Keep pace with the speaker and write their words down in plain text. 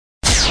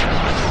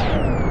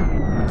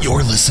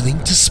You're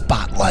listening to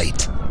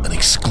Spotlight, an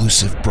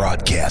exclusive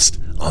broadcast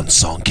on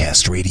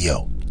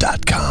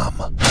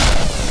songcastradio.com.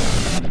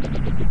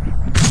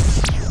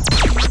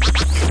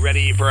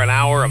 Ready for an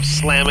hour of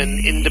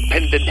slamming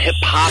independent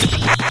hip-hop?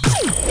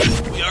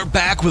 We are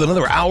back with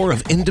another hour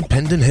of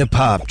independent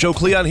hip-hop. Joe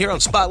Cleon here on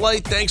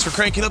Spotlight. Thanks for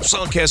cranking up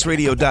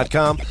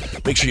songcastradio.com.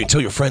 Make sure you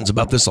tell your friends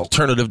about this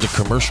alternative to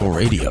commercial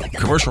radio.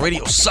 Commercial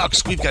radio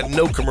sucks. We've got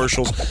no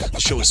commercials. The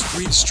show is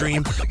free to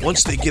stream.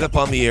 Once they get up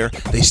on the air,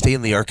 they stay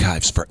in the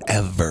archives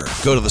forever.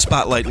 Go to the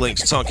Spotlight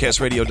links at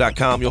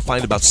songcastradio.com. You'll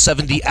find about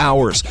 70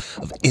 hours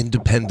of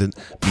independent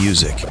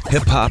music.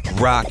 Hip-hop,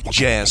 rock,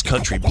 jazz,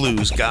 country,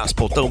 blues,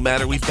 gospel, don't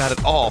matter. We've got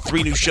it all.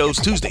 3 new shows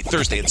Tuesday,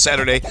 Thursday, and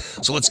Saturday.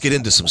 So let's get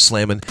into some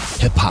slamming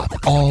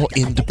hip-hop, all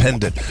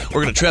independent.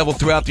 We're going to travel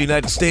throughout the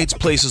United States,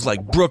 places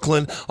like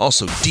Brooklyn,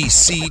 also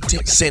D.C.,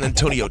 San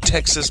Antonio,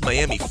 Texas,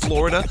 Miami,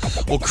 Florida.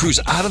 We'll cruise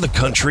out of the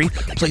country,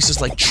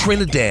 places like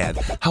Trinidad.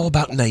 How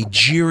about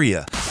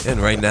Nigeria? And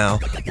right now,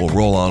 we'll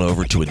roll on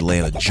over to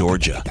Atlanta,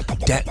 Georgia.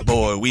 Dat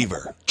Boy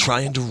Weaver,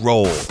 trying to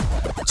roll.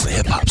 It's the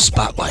hip-hop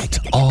spotlight,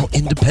 all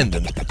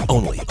independent,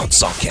 only on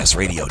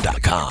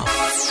songcastradio.com.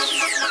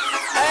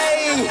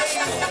 Hey,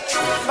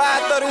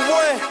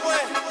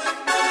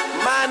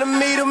 531, mind of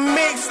me the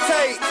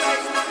mixtape.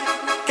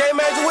 Can't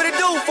imagine what it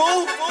do,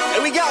 fool.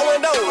 And we got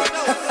one though.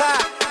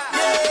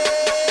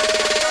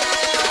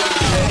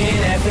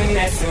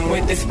 Finessing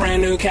with this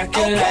brand new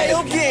calculator. Okay,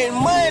 I'm getting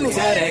money.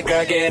 Tell that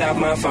girl get off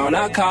my phone,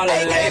 I'll call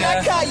her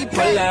later.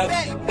 Pull up,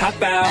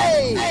 pop out,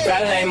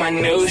 valet my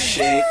new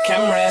shit.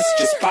 Cameras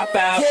just pop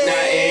out.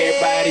 Now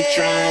everybody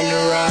trying to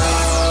roll.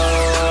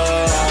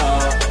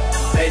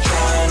 They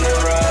trying to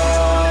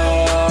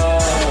roll.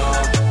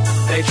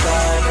 They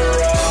trying to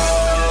roll.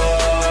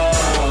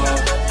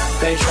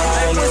 They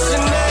trying to roll. What's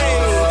your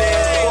name?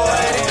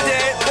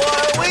 That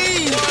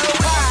boy,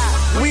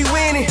 we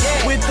winning.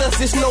 With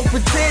us, it's no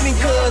pretending,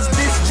 cause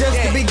this just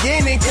the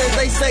beginning. Cause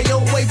they say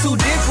you're way too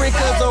different.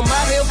 Cause I'm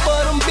out here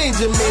for them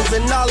Benjamins,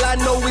 and all I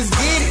know is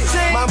get it.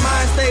 My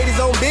mind state is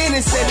on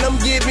business, and I'm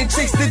giving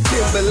chicks to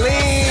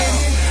Timberland.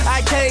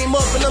 I came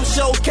up and I'm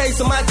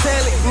showcasing my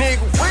talent,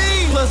 nigga.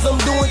 Plus I'm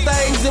doing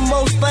things and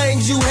most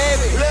things you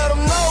haven't. Let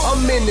them know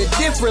I'm in a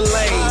different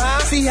lane.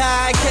 See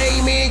how I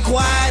came in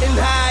quiet and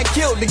how I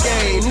killed the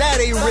game. Now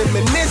they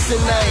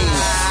reminiscing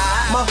names.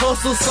 My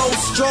hustle so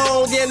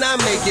strong and I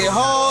make it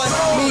hard.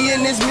 Me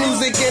and this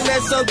music and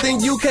that's something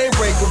you can't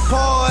break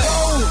apart.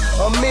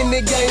 I'm in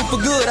the game for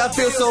good, I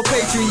feel so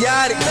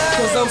patriotic.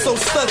 Cause I'm so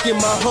stuck in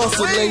my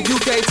hustle and you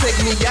can't take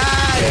me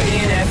out.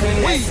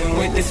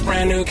 Finessing with this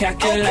brand new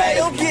calculator.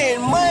 Okay, I'm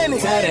getting money.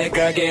 Tell that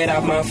girl get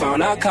off my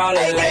phone, I'll call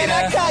her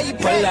later.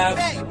 Pull up,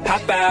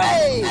 pop out,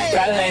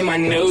 valet my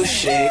new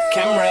shit.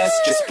 Cameras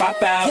just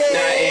pop out.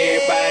 Now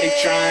everybody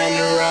trying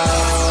to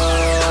roll.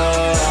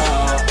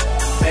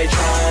 They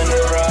trying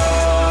to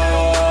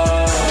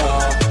roll.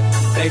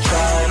 They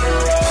trying to roll.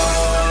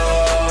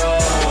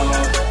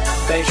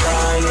 They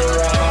trying to roll.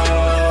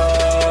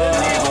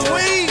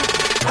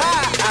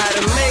 I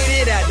done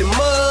made it out the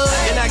mud,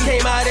 and I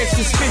came out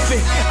extra spiffy.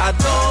 I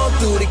thought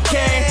through the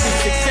cash,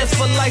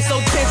 successful life so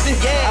tempting.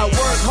 I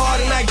work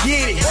hard and I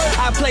get it.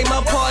 I play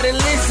my part and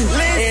listen.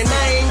 And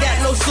I ain't got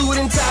no suit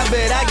and tie,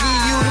 but I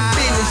give you the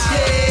business.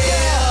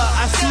 Yeah,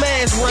 I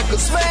smash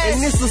records,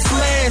 and this a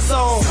smash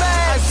song.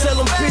 I tell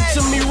them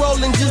picture me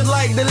rolling just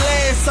like the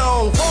last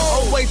song.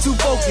 I'm way too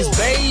focused,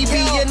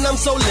 baby, and I'm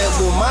so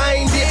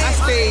level-minded. I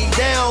stayed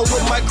down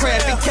with my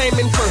craft, it came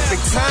in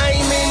perfect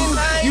timing.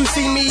 You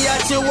see me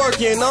out here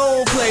working, I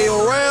don't play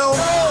around.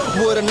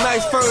 With a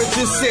nice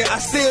furniture set, I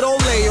still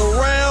don't lay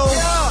around.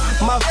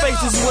 My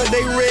face is what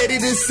they ready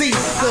to see.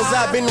 Cause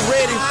I've been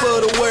ready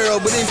for the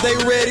world, but is they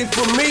ready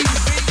for me?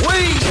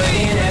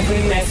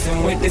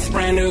 Finessing with this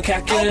brand new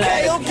calculator.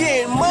 Okay, I'm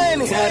getting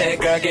money. Tell that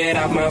girl get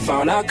off my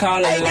phone, I'll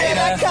call her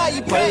later.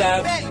 Pull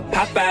up,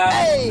 pop out,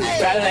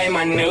 valet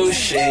my new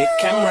shit.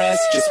 Cameras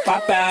just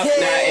pop out.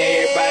 Now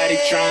everybody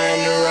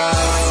trying to roll.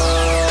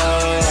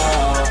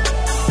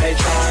 They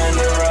trying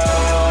to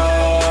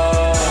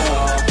roll.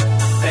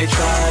 They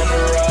trying to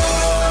roll.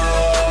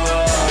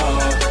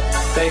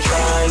 They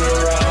trying to roll.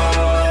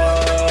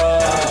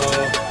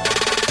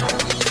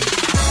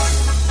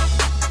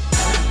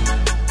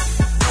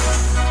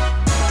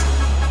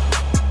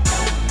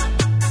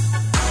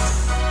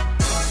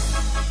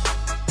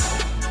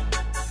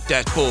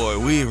 Dat Boy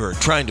Weaver,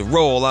 trying to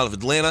roll out of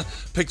Atlanta.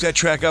 Pick that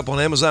track up on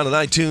Amazon and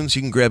iTunes.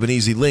 You can grab an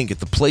easy link at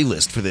the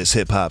playlist for this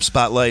hip-hop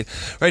spotlight.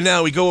 Right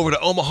now, we go over to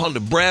Omaha,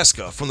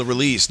 Nebraska from the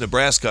release,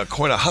 Nebraska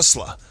Corner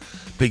Hustler.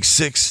 Big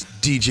Six,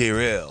 DJ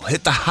Rail.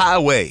 Hit the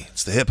highway.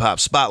 It's the hip-hop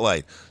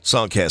spotlight.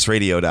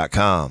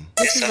 Songcastradio.com.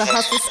 This is a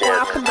Hustle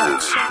Squad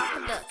production.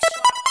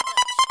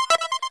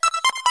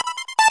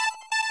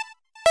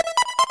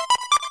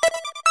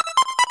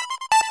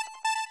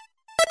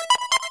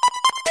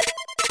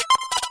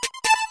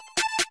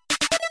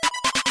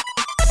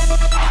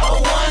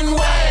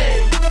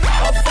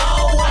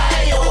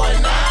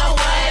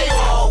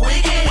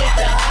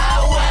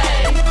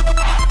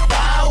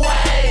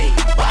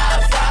 By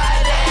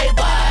Friday,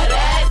 by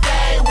that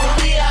day, we'll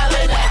be all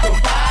in that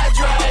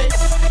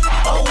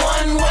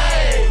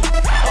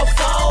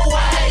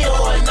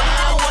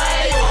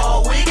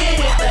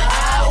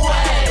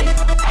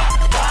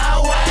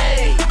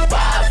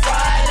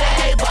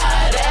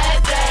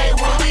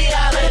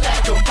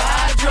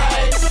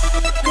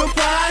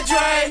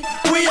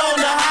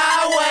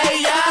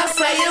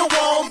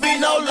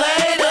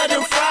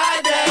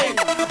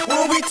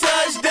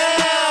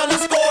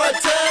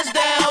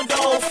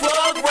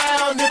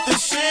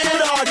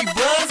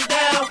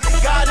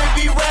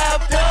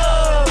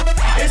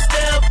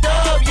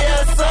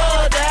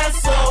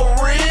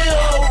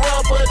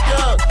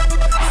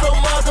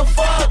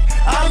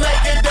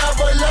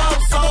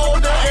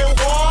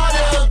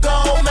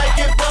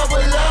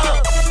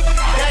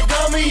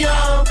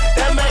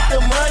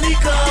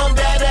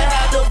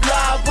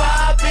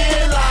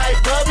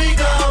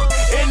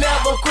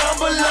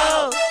crumble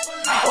up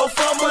or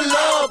fumble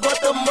up, but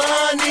the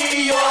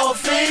money or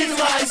fees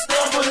might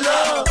stumble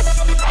up.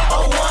 A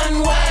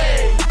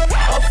one-way,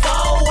 a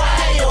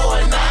four-way, or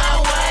a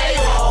nine-way,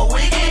 or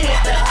we can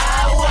hit the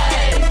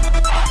highway.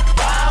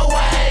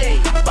 Byway,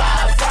 by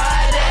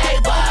Friday,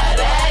 by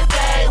that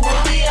day,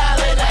 we'll be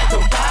hollering at the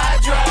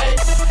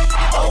Padres.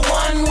 A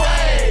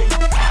one-way,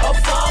 a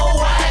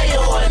four-way,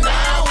 or a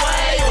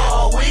nine-way,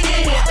 or we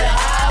can hit the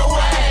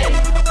highway.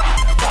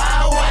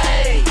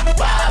 Byway,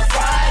 by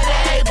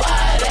Friday,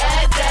 by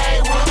that day,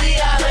 we'll be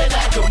hollering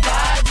at the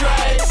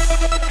Padres.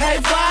 Hey,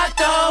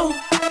 Vato,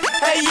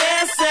 hey,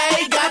 yes,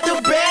 hey, got the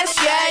best,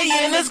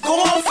 yeah, and it's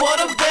going for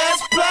the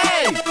best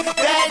play.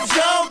 That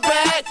jump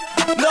back,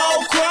 no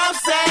crumb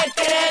sack,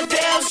 and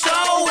damn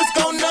show it's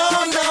gon'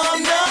 numb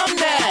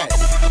that.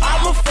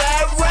 I'm a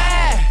fat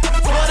rat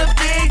for the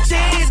big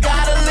cheese,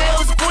 got a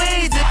little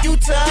squeeze if you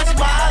touch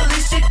my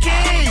Alicia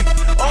Keys,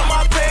 or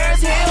my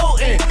Paris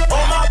Hilton,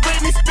 or my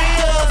Britney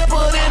Spears.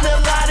 Put in a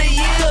lot of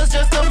years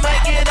just to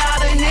make it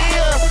out of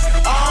here.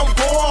 I'm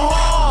going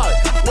hard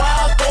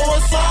while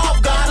going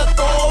soft, gotta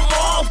throw 'em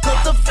off,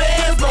 cause the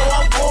fans know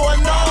I'm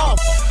going off.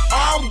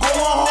 I'm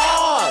going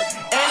hard,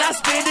 and I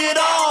spend it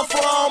all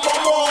from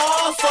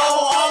Omaha, so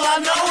all I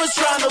know is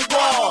trying to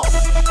ball.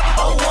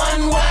 A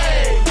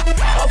one-way,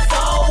 a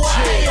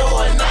four-way,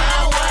 or a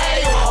nine-way,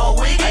 or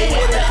we can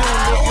hit the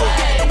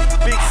highway.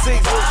 Big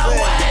Six, what's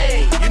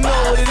that? You know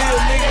what it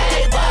is, nigga.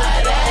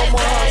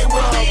 Omaha,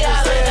 we'll be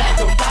hollering at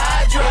the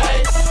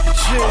Padres.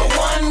 A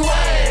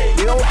one-way,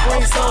 You don't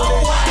bring some of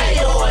that four-way,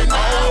 shit. or a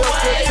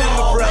nine-way,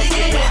 or we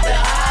can hit the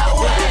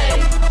highway.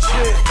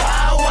 Shit.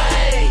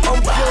 Byway, I'm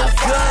by just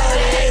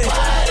Friday, got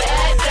by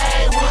that day,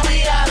 we'll be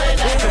hollering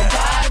at the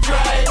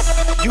Padres.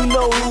 You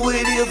know who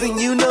it is and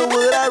you know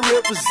what I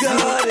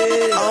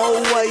represent. All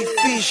white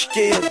fish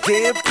scale,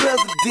 damn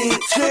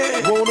president.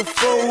 Want a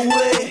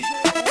four-way,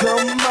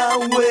 come my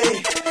way.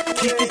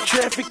 Keep the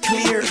traffic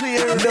clear,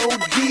 no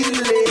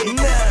delay.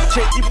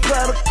 Check your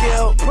product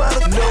out,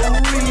 no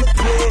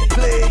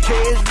replay.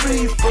 Cash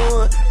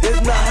refund,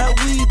 that's not how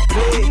we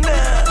play.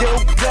 Yo,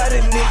 got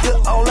it, nigga,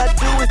 all I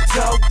do is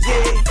talk,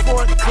 yeah.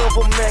 Front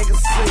cover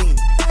magazine,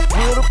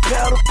 with a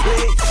powder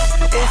plate,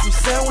 and some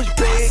sandwich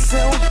bags,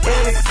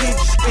 and a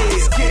kitchen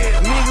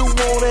scale. Nigga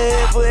want a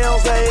half an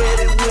ounce, I had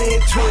it when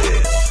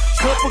 12.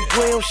 Couple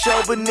grams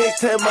short, but next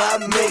time I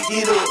make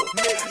it up.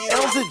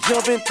 Ounce of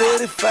jumping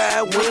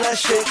 35 when I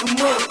shake 'em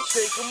up.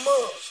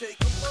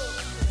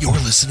 You're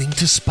listening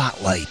to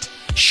Spotlight,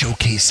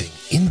 showcasing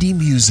indie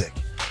music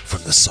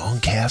from the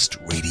Songcast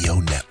Radio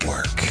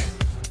Network.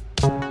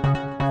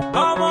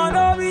 I'm on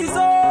a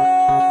visa.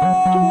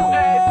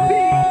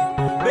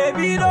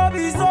 Baby, no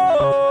visa.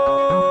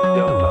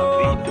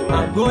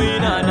 I'm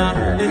going Nana.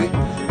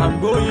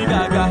 I'm going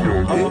Gaga.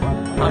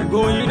 I'm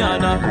going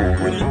Nana.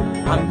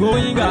 I'm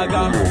going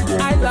Gaga.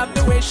 I love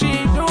the way she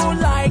do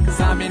like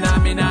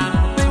Samina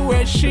Mina. The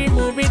way she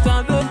move it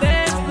on the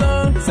dance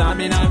floor.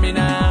 Samina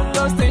Mina.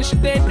 Those things she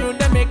they do,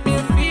 they make me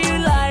feel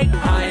like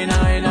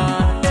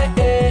Haina,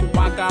 eh, eh,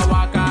 waka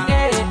waka,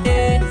 eh,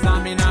 eh,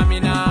 Samina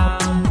Mina.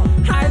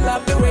 I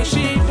love the way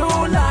she do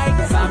like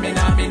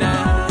Samina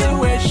Mina. The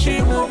way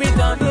she move it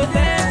on the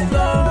dance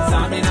floor.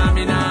 Samina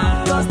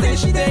Mina. Those things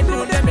she they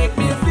do, they make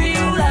me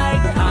feel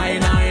like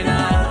Haina,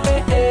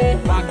 eh, eh,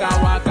 waka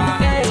waka,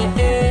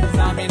 eh, eh,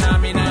 Samina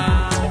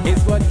Mina. It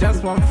was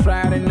just one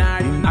Friday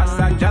night, as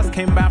I just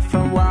came back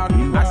from work.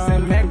 I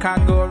said make I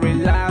go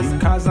relax,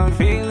 cause I'm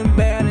feeling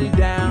better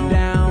down.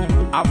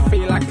 I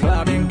feel like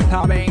clubbing,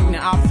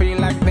 I feel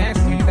like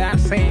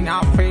dancing,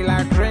 I feel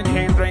like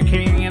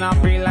drinking, and I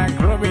feel like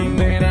grooving.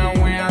 Then I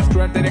went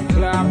straight to the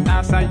club,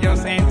 as I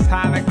just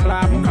entered the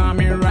club.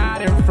 Coming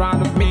right in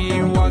front of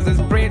me was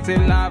this pretty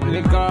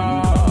lovely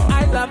girl.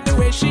 I love the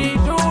way she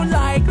do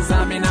like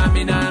Samina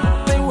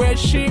Mina. The way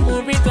she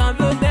move it on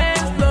the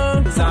dance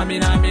floor.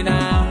 Samina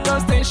Mina.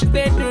 Those things she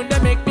they do, they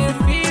make me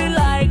feel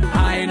like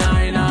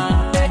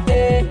Haina, eh,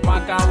 eh,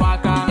 waka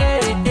waka,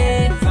 eh,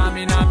 eh,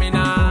 Samina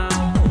Mina.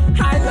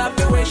 I love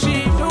the way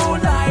she do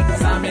like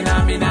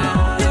Samina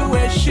Mina. The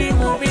way she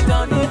move it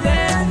on the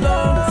dance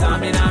floor.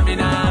 Samina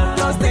Mina.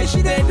 Those things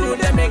she they do,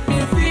 they make me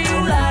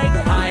feel like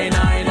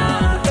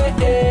Haina,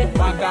 eh, eh,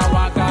 waka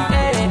waka,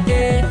 eh,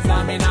 eh,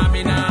 Samina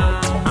Mina.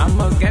 I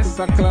must get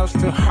so close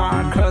to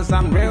her, cause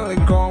I'm really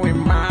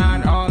going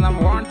mad. All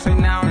I'm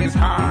wanting now is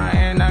her,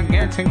 and I'm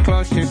getting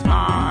close, she's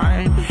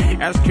mine.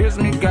 Excuse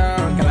me, girl,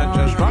 can I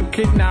just rock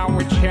it now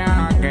with you?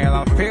 Girl,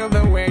 I feel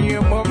the way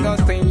you move,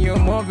 those things you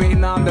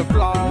moving on the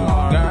floor.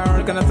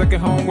 Girl, gonna take it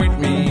home with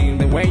me.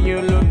 The way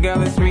you look,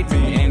 girl, is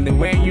sweetie, and the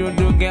way you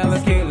do, girl,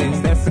 is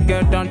killing. That's a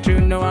girl, don't you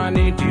know I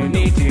need you.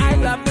 I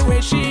love the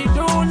way she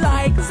do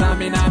like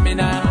Samina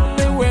Mina.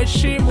 The way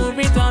she move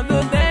it on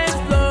the dance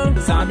floor.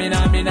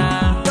 Samina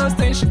Mina. Those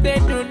things she they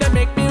do, they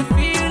make me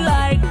feel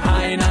like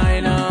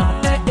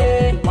Haina, eh,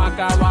 eh,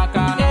 waka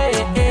waka,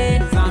 eh, eh,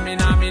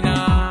 Samina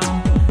Mina.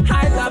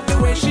 I love the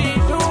way she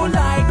do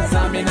like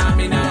Samina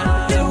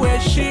Mina. The way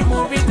she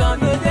move it on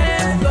the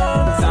dance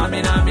floor.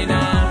 Samina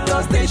Mina.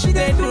 Those things she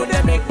they do,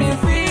 they make me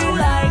feel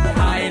like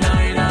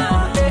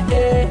Haina, eh,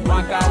 eh,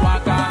 waka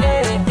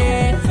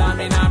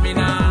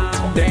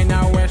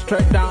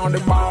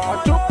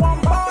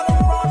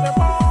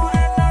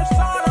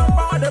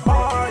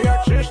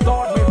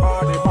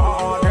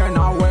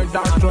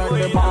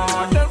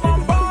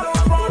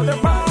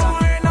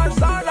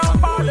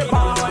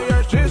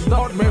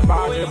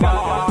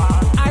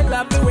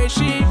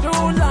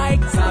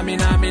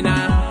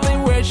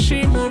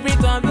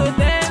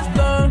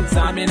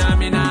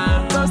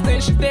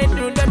they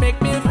do, they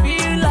make me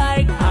feel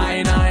like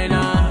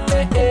Aina,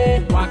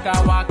 waka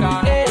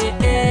waka,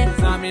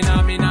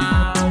 Samina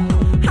mina.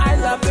 I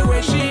love the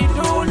way she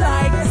do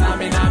like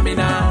Samina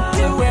mina.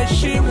 The way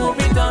she move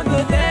it on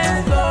the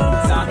dance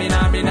floor,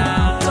 Samina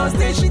mina. Those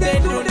things she they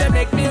do, they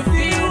make me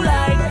feel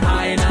like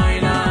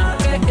Aina,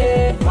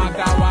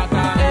 waka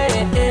waka,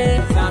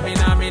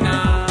 Samina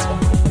mina.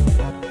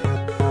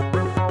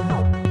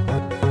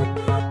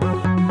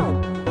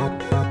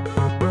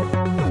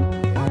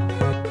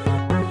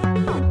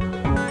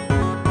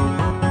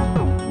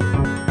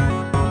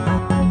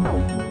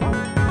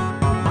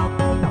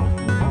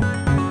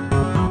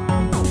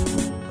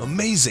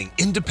 Amazing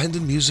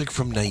independent music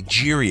from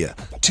Nigeria.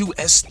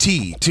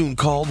 2ST tune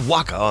called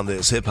Waka on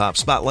this Hip Hop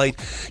Spotlight.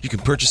 You can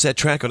purchase that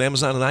track on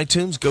Amazon and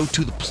iTunes. Go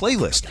to the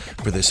playlist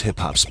for this Hip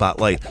Hop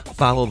Spotlight.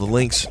 Follow the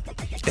links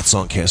at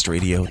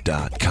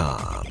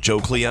songcastradio.com. Joe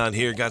Cleon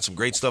here. Got some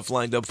great stuff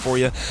lined up for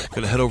you.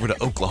 Going to head over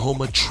to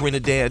Oklahoma,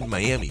 Trinidad,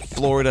 Miami,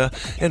 Florida,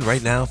 and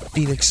right now,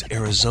 Phoenix,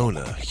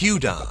 Arizona. Hugh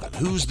Don,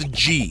 Who's the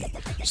G?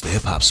 It's the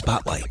Hip Hop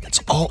Spotlight. It's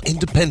all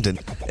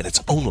independent, and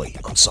it's only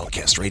on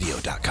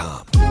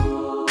songcastradio.com.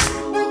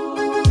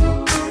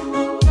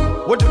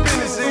 What the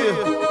business is?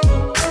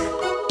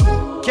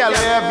 Cali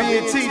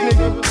Airbnb,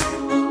 nigga.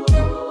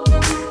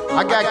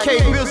 I got K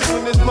Bizzle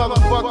in this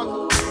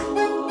motherfucker.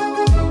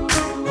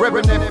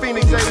 Reppin' that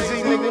Phoenix AZ,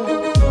 nigga.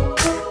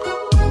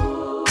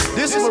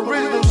 This is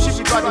original shit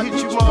we about to hit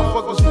you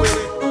motherfuckers with.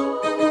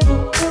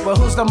 Well,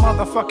 who's the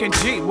motherfucking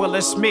G? Well,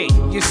 it's me,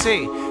 you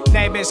see.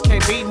 Name is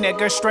KB,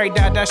 nigga, straight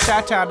out the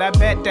shot out. I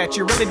bet that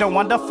you really don't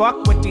want to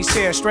fuck with these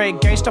here straight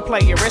gangsta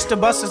players, the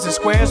buses and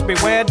squares.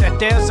 Beware that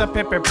there's a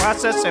pimpin'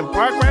 process in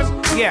progress.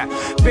 Yeah,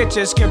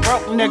 bitches get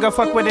broke, nigga,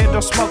 fuck with it,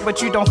 don't smoke,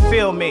 but you don't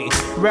feel me.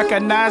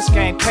 Recognize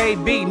game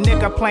KB,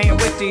 nigga, playing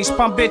with these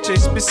pump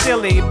bitches. Be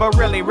silly, but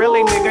really,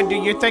 nigga, do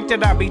you think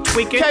that I be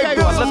tweaking? Do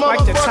I look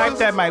like the type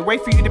that might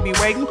wait for you to be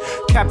waiting?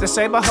 Captain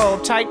Saber,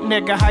 hold tight,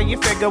 nigga, how you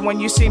figure when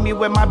you see me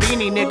with my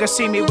beanie, nigga?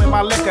 See me with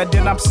my liquor,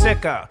 then I'm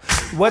sicker.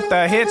 What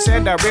the hits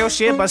and the real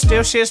shit, but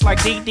still shit's like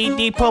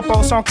DDD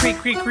popos on creep,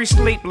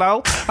 sleep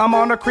low. I'm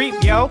on a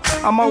creep, yo.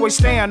 I'm always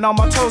staying on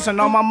my toes and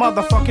on my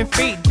motherfucking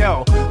feet,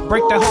 though.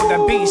 Break the whole, the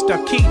beats, the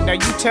key. Now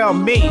you tell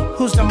me,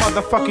 who's the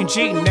motherfucking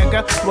G,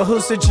 nigga? Well,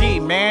 who's the G,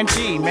 man?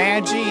 G,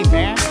 man.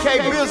 K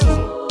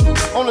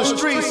Bizzle on the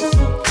streets.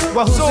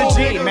 Well, who's the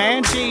G,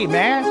 man? G,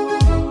 man.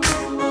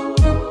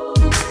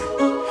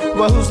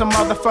 Well, who's the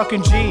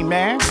motherfucking G,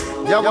 man?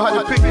 Y'all gonna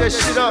have to pick that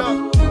shit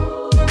up.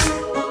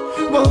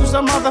 Well, who's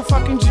the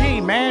motherfucking G,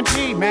 man?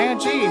 G, man.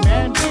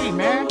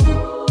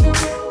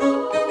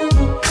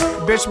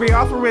 Bitch be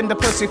offering the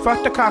pussy,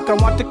 fuck the cock, I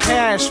want the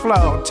cash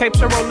flow.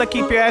 Tapes a roller,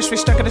 keep your ass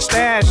stuck in the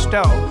stash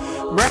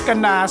though.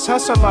 Recognize,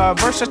 hustler,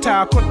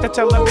 versatile, quick to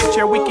tell a bitch,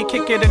 yeah, we can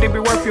kick it and it be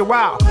worth your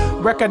while.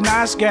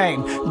 Recognize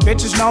game,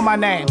 bitches know my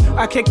name.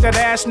 I kick that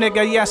ass,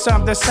 nigga, yes,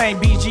 I'm the same.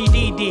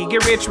 BGDD,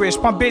 get rich,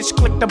 pump bitch,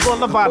 click the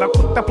boulevard, I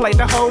quick to play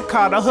the whole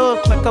card, a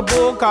hood, click a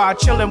bull guard,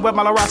 chillin' with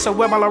my La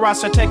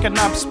Raza, taking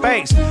up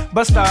space.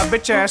 Bust a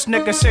bitch ass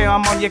nigga, say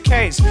I'm on your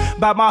case.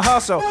 By my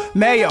hustle,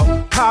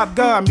 mayo, pop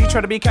gum, you try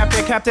to be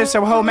captain,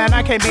 so ho man,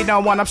 I can't be no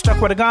one. I'm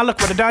stuck with a gun, look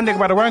what I done, nigga.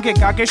 By the run, get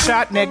got, get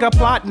shot, nigga.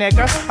 Plot,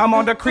 nigga. I'm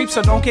on the creep,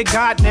 so don't get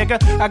got,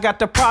 nigga. I got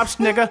the props,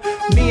 nigga.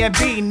 Me and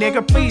B,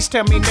 nigga. Please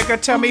tell me,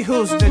 nigga. Tell me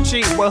who's the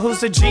G. Well, who's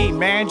the G,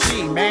 man?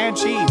 G, man.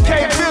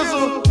 K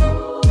Bizzle.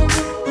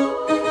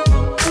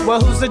 Well,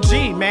 who's the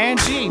G, man?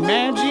 G,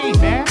 man.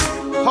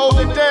 Hold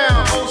it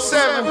down,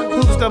 07.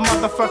 Who's the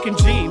motherfucking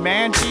G,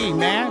 man? G,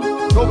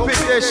 man. Go pick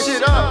that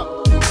shit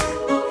up.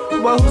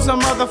 Well, who's the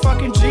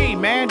motherfucking G,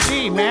 man?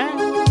 G,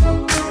 man.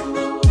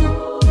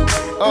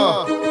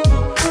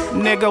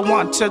 Nigga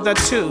 1 to the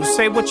 2.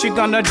 Say what you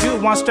gonna do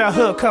once the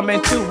hood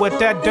coming through with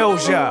that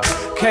doja.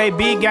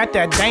 KB got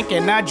that dank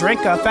and I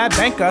drink a fat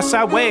banker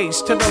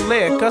sideways to the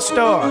liquor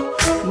store.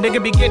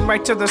 Nigga be getting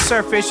right to the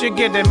surface. You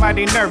getting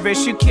mighty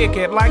nervous. You kick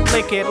it like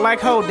lick it, like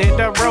hold it,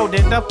 the road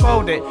it, the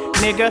fold it.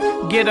 Nigga,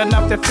 get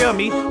enough to feel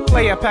me.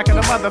 Play a pack of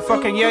the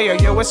motherfucking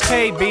yo, it's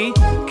KB.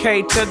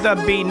 K to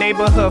the B,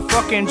 neighborhood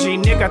fucking G.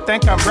 Nigga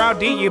think I'm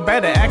rowdy. You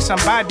better ask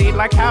somebody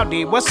like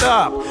howdy. What's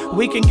up?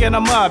 We can get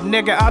them up.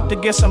 Nigga out to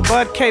get some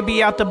bud.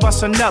 KB out to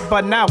bust a nut,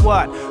 but now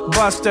what?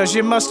 Busters,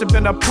 you must have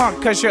been a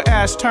punk cause your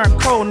ass turned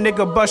cold.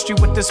 Nigga bust you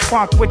with this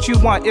funk. What you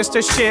want? It's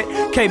the shit.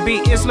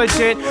 KB is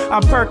legit.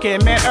 I'm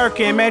perkin', man,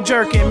 irkin', man,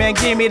 jerkin', man,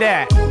 give me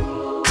that.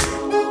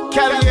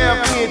 Cali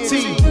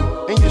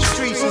Airbnb in your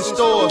streets and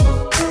stores.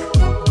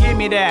 Give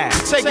me that.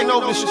 Taking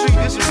over the street,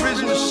 this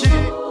original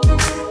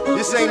shit.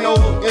 This ain't no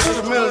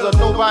instrumentals or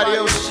nobody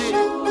else shit.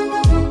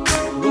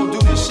 We gon' do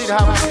this shit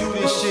how we do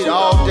this shit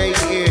all day,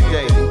 every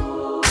day.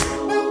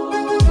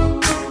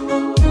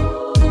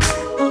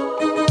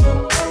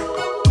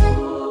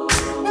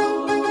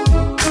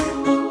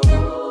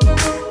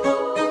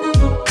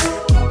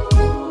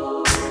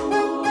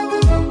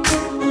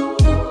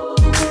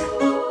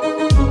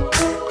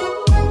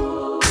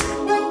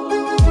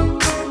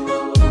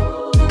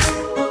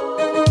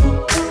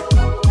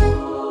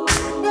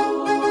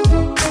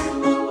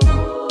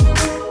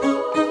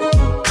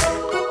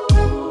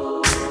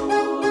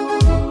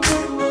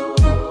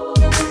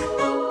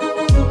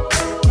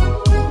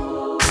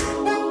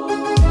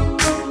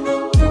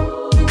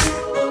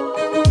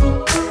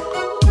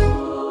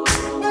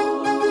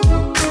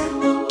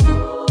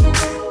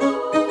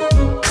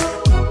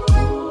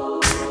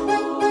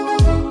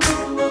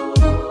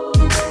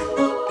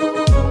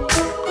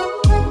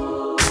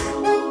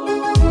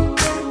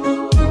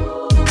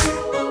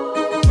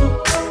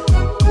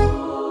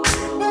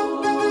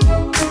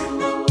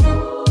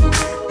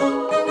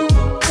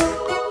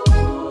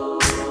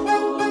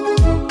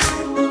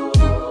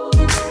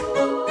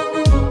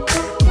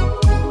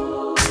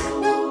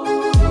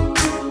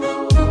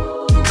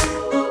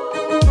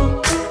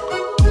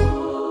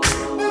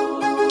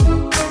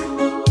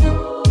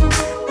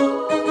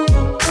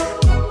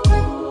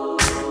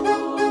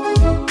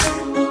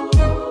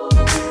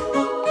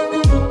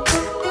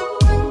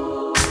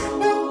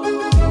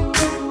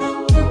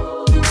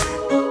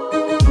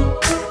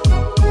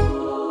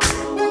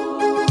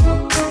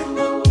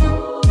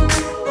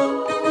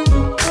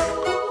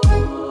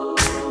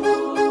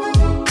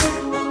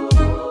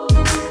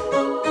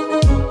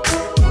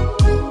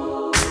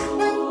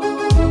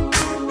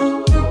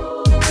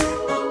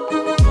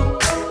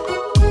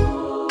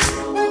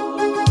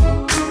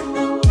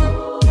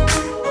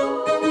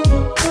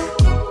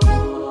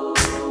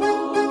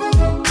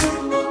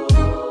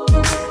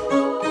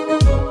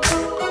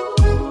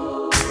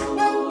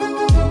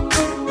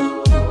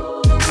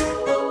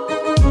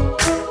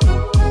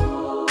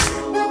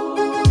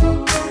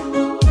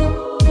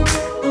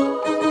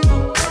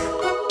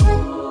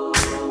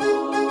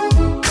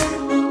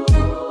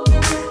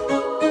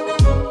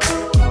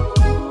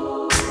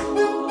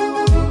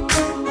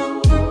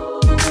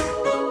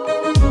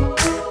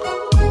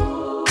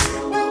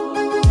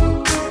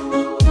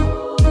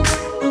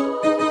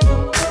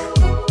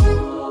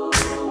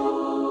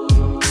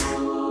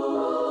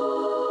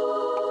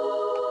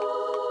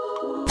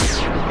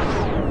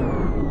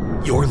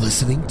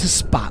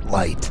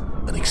 Spotlight,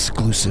 an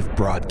exclusive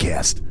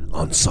broadcast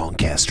on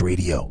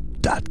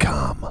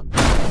songcastradio.com.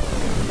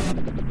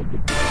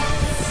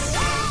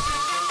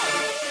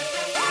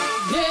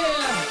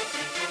 Yeah.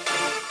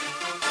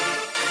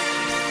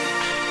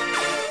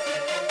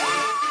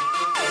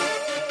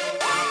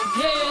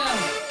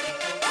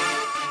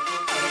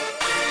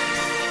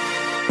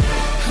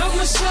 I'm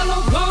Michelle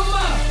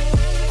Obama,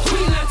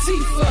 Queen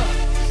Latifah,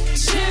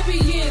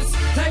 champions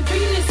like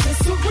Venus and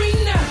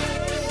Serena.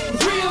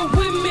 Real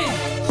women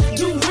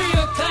do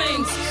real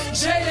things.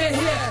 Jada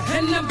here,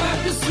 and I'm about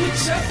to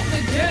switch up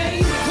the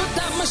game.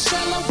 Without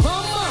Michelle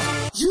Obama,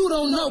 you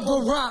don't know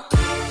Barack.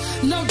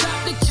 No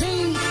Dr.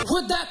 King,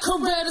 without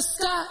Coretta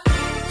Scott.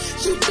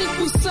 You think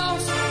we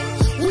soft?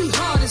 We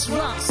hard as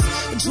rocks.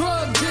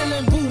 Drug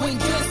dealing, boo, and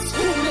guess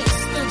who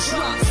makes the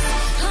drops?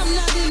 I'm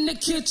not in the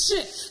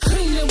kitchen,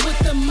 cleaning with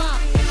the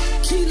mop.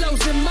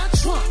 Kilos in my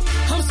trunk,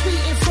 I'm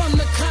speeding from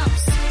the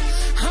cops.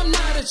 I'm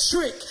not a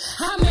trick,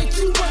 I make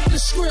you work the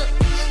script.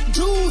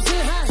 Dudes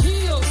in high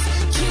heels,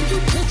 can you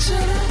picture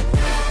that?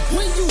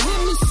 When you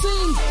hear me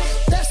sing,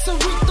 that's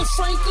Aretha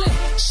Franklin,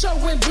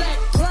 showing black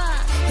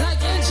pride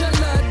like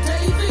Angela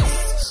Davis.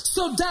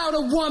 So doubt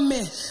a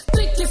woman,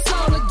 think it's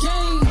all a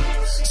game.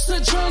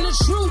 Sojourner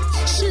Truth,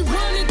 she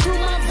running through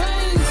my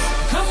veins.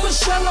 I'm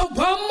Michelle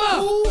Obama,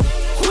 ooh,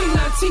 Queen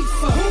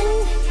Latifah,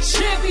 ooh,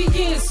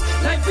 champions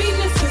like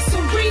Venus and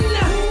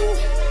Serena. Ooh,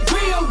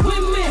 real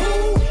women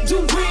ooh, do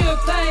real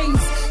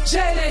things.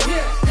 Jada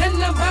here, and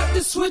I'm about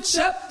to switch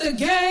up the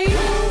game.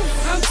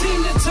 Ooh, I'm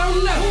Tina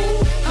Turner,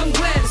 ooh, I'm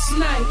Gladys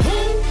Knight,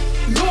 ooh,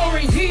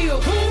 Lauryn Hill,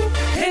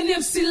 ooh, and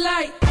MC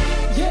Light.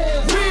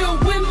 Yeah, real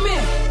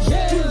women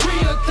do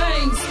real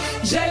things.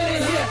 Jada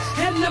here,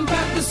 and I'm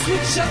about to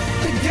switch up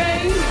the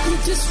game. You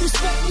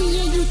disrespect me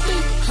and you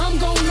think I'm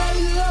gon' lay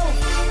low,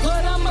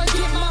 but I'ma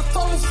get my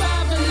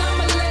 4-5 and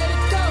I'ma let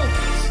it go.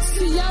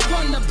 See, I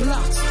run the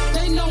blocks,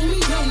 they know me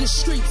on the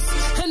streets.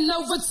 And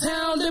over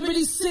town,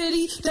 Liberty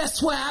City,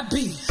 that's where I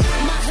be.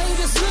 My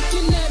haters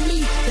looking at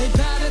me, they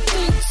gotta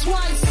think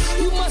twice.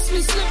 You must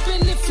be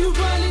slipping if you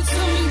run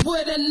into me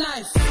with a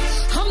knife.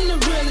 I'm the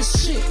realest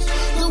shit,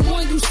 the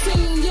one you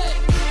seen yet.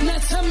 Now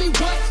tell me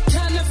what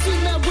kind of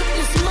female with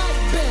this mic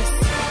best.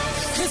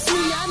 It's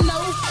me, I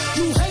know,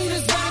 you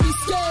haters gotta be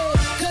scared.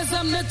 Cause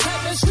I'm the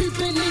type that's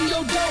creeping in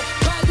your door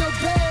by your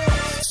bed.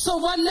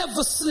 So I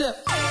never slip,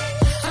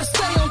 I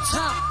stay on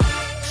top.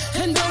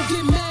 And don't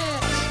get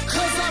mad,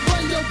 cause I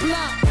run your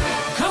block.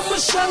 I'm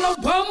Michelle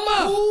Obama,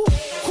 ooh,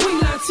 Queen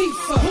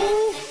Latifah,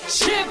 ooh,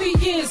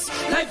 champions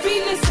like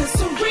Venus and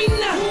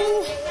Serena.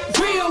 Ooh,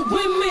 real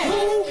women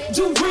ooh,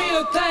 do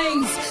real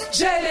things.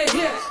 Jada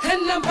here,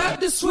 and I'm about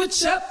to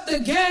switch up the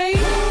game.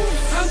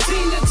 Ooh, I'm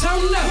Tina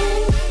Turner,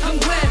 ooh, I'm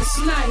Gladys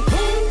Knight,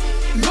 ooh,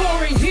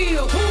 Lauryn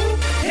Hill, ooh,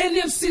 and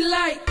MC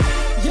Light.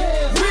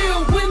 Yeah,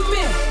 real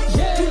women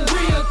do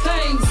real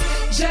things.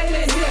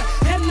 Jada here,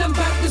 and I'm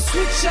about to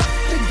switch up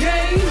the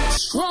game.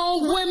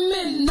 Strong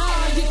women,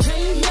 nah, you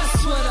can't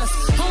mess with us.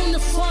 On the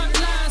front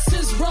line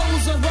since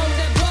Rosa rode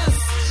that bus.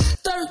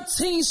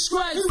 13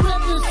 stripes, we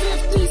reppin'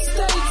 50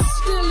 states.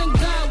 Still in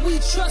God we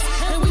trust,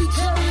 and we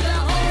carry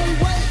our own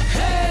weight.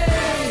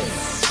 Hey,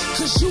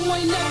 cause you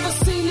ain't never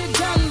seen it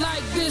done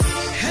like this.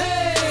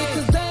 Hey,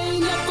 cause they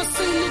ain't never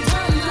seen it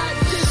done like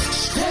this.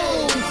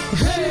 Hey,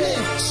 hey,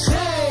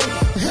 hey,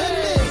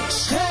 hey,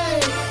 hey,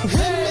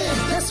 hey.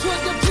 That's what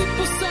the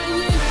people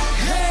saying.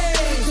 Hey,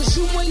 cause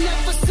you ain't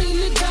never seen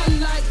it done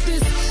like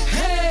this.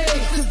 Hey,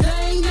 cause they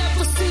ain't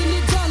never seen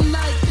it done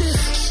like this.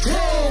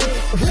 Hey,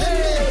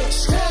 hey,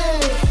 hey,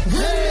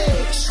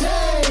 hey,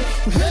 hey,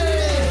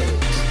 hey.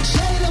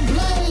 Jada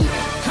Blade,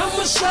 I'm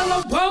Michelle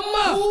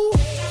Obama, ooh,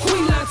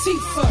 Queen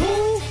Latifah,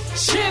 ooh,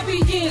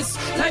 champions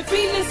like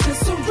Venus and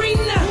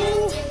Serena.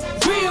 Ooh,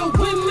 real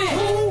women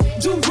ooh,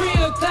 do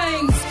real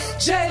things.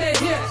 Jada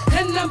here,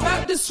 and I'm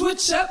about to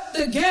switch up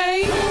the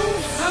game.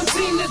 Ooh, I'm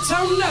Tina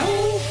Turner,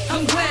 ooh,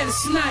 I'm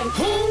Gladys Knight,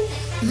 ooh,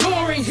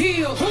 Lauryn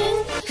Hill,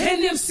 ooh,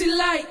 and MC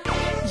Light.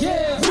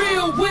 Yeah,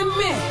 real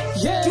women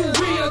do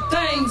real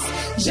things.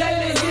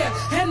 Jada here,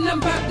 and I'm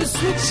about to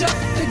switch up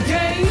the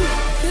game.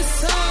 This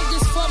song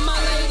is for my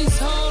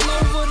ladies all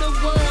over the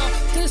world.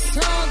 This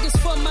song is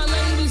for my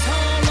ladies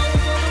all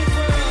over the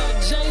world.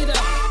 Jada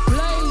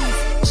Blaze,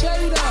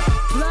 Jada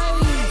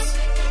Blaze,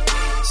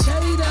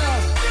 Jada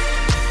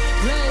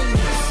Blaze.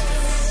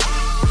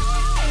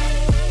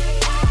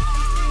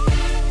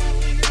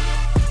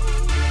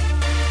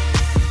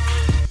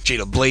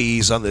 Jada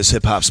Blaze on this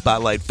Hip Hop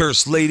Spotlight.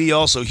 First Lady,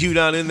 also Hugh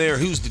down in there.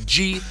 Who's the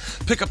G?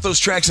 Pick up those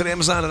tracks at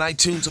Amazon and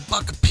iTunes,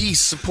 $1 a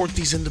piece. Support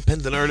these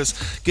independent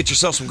artists. Get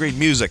yourself some great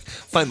music.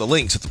 Find the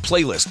links at the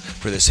playlist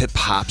for this Hip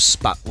Hop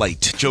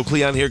Spotlight. Joe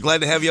Cleon here.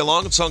 Glad to have you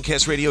along at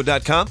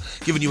songcastradio.com.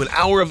 Giving you an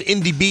hour of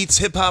indie beats,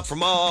 hip hop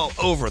from all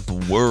over the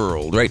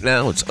world. Right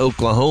now, it's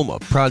Oklahoma,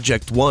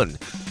 Project One,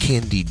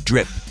 Candy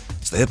Drip.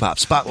 It's the Hip Hop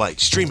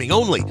Spotlight, streaming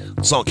only on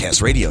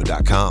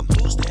songcastradio.com.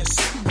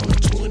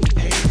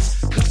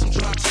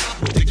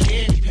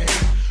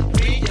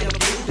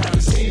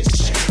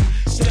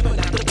 Stepping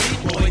out the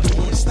beat boy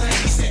doing his thing.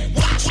 He said,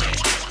 watch me.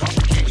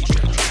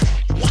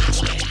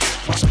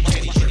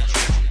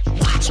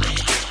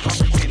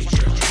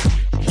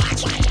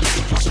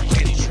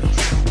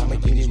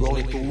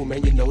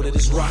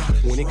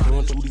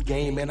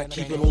 game, man, I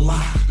keep it on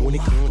lock. When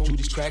it comes to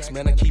these tracks,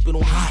 man, I keep it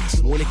on hot.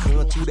 When it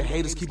comes to the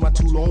haters, keep my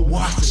tool on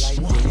watch.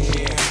 Like,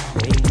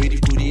 yeah, ain't ready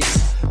for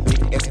this.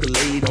 Big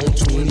Escalade on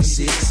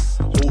 26.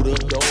 Hold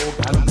up, dog,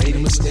 I done made a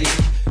mistake.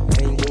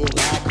 Ain't gonna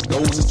lie,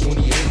 those is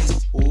 28.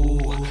 Ooh,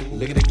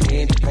 look at the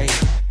candy paint.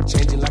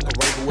 Changing like a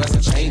rainbow as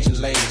I'm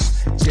changing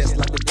lanes. Just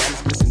like the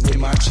diamonds glisten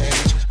in my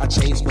change. I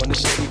changed from the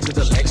Chevy to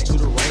the Lex to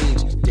the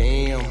Range.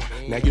 Damn,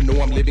 now you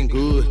know I'm living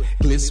good.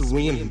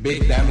 Glycerin,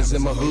 big diamonds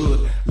in my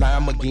hood.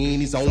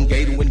 Lamborghinis on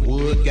Gator and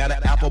Wood. Got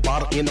an apple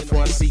bottle in the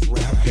front seat.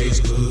 Rap pays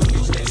good.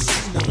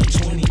 That's number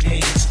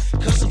 28.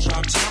 Custom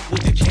drop top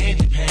with the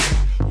candy paint.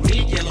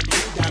 Red, yellow,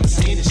 blue diamonds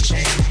in his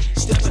chain.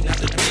 Stepping out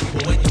the big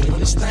boy doing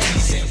his thing. He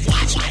said,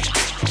 watch me.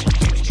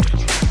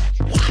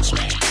 Watch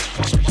me.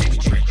 Watch me.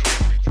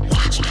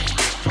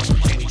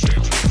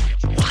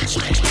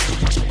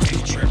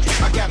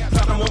 I got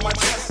platinum on my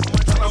chest,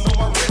 platinum on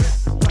my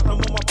wrist, platinum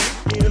on my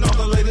feet, and all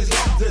the ladies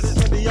love this.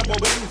 Candy apple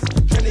wings,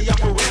 candy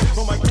apple rings,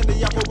 from my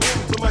candy apple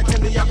rings to my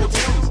candy apple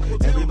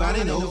Tims.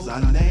 Everybody knows our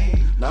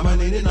name,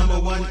 nominated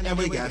 #1, and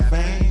we got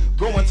fame.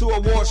 Going to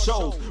award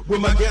shows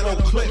with my ghetto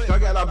clique. I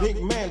got a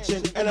big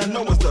mansion, and I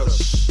know it's the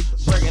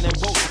bragging and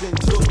boasting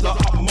to the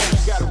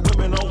utmost. Got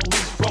women on me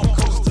from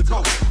coast to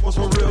coast. What's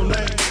my real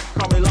name?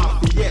 Call me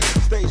Lafayette.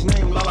 Stage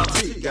name Lala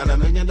T. Got $1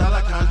 million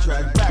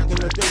contract. Back in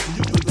the day, you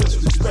used to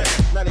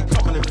disrespect. Now they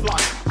coming in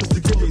flock just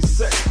to give me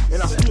sex.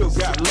 And I still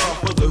got love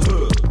for the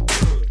hood.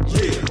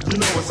 Yeah, you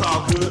know it's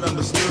all good,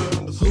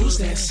 understood. Who's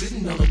that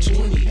sitting on the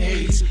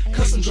 28s?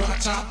 Custom drop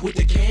top with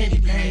the candy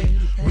paint.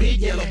 Red,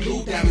 yellow,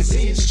 blue diamonds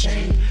in his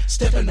chain.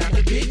 Stepping out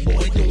the big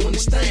boy doing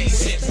his thing.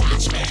 Said,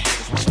 watch me,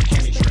 watch my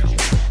candy drip.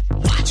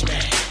 Watch me,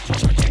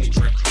 watch my candy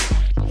drip.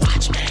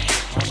 Watch me,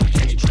 watch my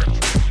candy drip.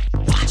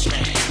 Watch me,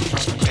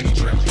 watch my candy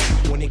drip.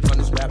 When it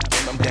comes to rap,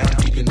 I'm down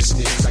deep in the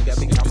snips. I got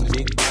big house and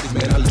big bodies,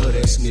 man, I love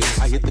that snips.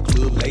 I hit the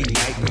club late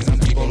night, man, I'm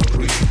deep on the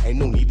creek. Ain't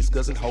no need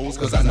discussing hoes,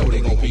 cause I know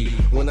they gon' be.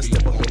 When I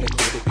step up in the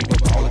club, the people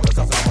ballin', cause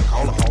I'm a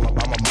caller, all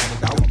about my mind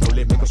and dollar. Don't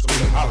let me go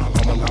scream and holler.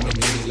 I'm a llama,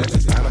 mini, let's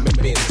just time, I'm in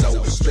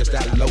Benzo. Stretched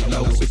out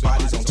low, with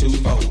bodies on 2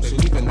 foes.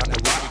 Keeping out the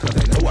rock, cause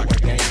they know I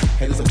got game.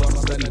 Haters and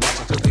busters study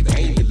watching, cause they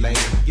ain't get lame.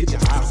 Get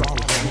your eyes on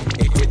me,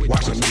 and quit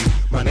watching me.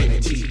 My name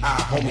is T.I.,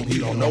 homie,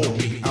 you don't know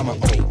me. I'm a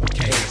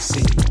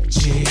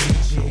O-K-C-G,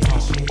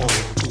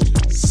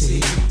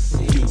 O-O-T-C.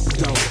 You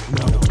don't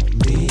know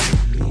me,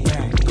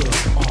 back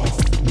up off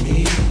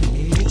me.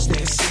 Who's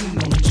that sitting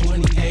on the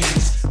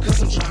 28s?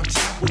 Cause I'm drop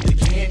top with the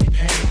candy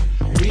paint.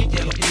 Red,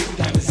 yellow, blue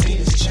diamonds in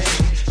his chain.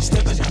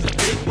 Stepping out the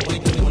big boy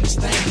doing his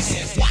thing. He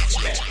says, watch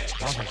me,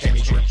 watch my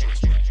candy drip.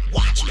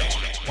 Watch me,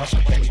 watch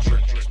my candy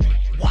drip.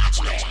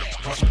 Watch me,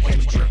 watch my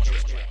candy drip.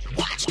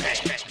 Watch me,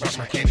 watch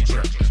my candy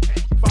drip.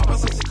 5 or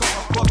 6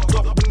 cars fucked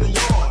up in the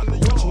yard.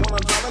 Which one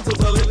I'm driving to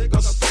the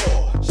liquor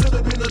store? Should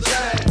it be the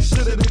Jag?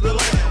 Should it be the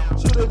Lamb?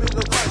 Should it be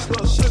the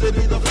Chrysler? Should it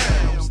be the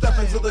Fam? Step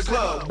into the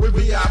club with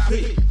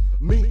VIP.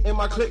 Me and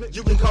my clique,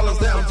 you can call us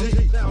down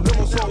deep.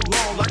 Never so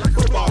long like a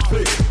football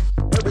field.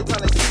 Every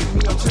time they see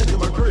me, I'm changing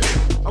my grip.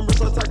 I'm rich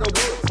like Tiger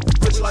Woods,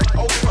 rich like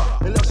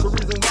Oprah, and that's the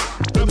reason why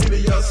the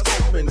media's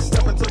scoping.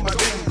 Step into my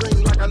game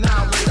green like a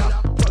 9-later.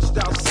 Pushed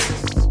out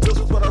 6,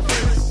 just for the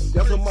friends.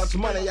 Got so much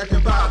money I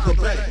can buy out the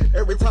bank.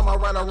 Every time I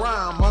write a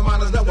rhyme, my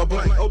mind is never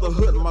blank. Oh, the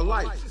hood in my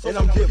life, and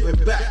I'm giving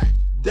back.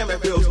 Damn,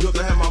 it feels good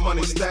to have my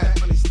money stacked.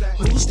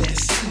 Who's that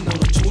sitting on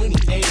the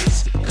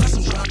 28s?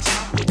 Custom drop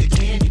top with the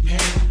candy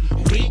paint.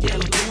 Red,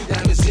 yellow, blue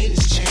diamonds in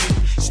his chain.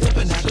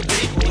 Stepping out the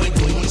big boy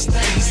doing his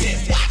thing. He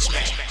said, watch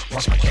me,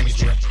 watch my candy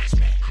drip.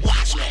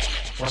 Watch me,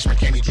 watch my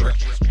candy drip.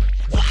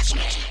 Watch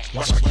me,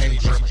 watch my candy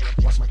drip.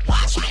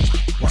 Watch me,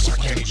 watch my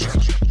candy drip.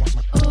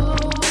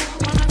 Oh,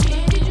 my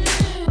candy drip.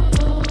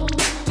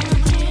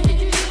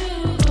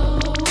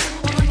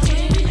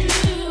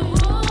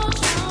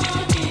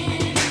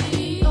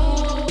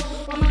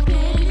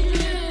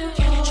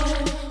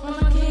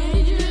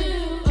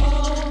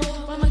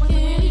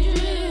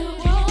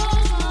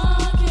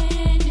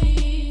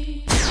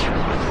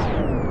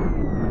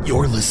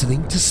 You're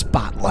listening to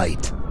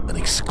Spotlight, an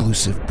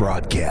exclusive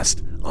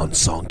broadcast on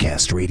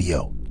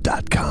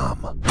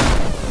songcastradio.com.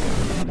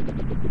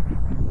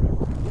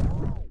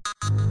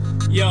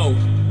 Yo,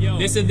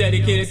 this is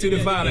dedicated to the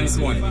violence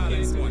one.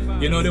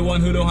 You know, the one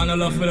who don't have no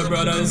love for the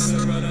brothers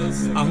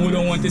and who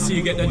don't want to see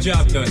you get the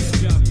job done.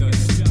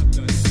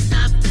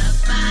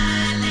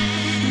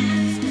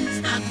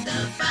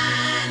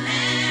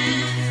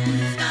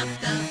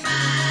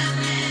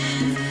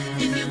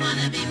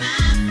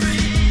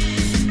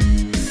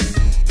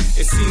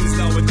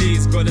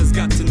 Nowadays, brothers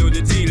got to know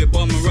the deal.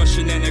 Bomb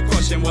rushing and a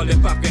crushing while they're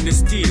packing the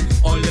steel.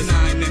 All the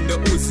 9 and the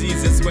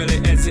Uzis as well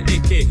as the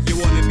AK. You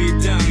wanna be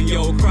down,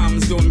 yo,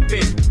 crimes don't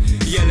pay.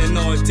 Yelling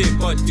all day,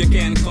 but you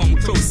can't come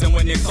close. And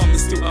when it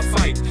comes to a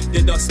fight,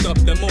 they dust up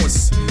the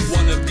most.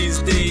 One of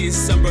these days,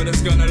 some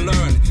brothers gonna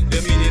learn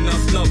the meaning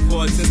of love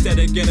words instead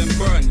of getting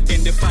burned.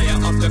 In the fire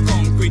of the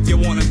concrete, you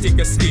wanna take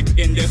a sleep.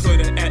 In the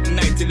hood at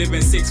night,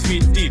 living 6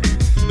 feet deep.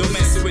 Don't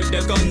mess with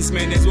the guns,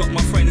 man, is what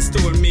my friends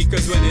told me.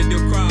 Cause when they do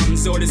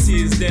crimes, all they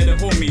see is they're the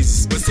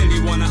homies. But still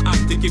you wanna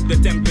act to keep the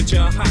temperature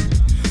hot.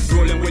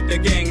 Rolling with the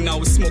gang,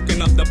 now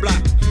smoking up the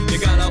block. You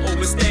gotta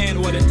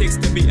understand what it takes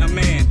to be a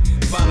man.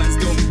 Violence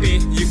don't pay,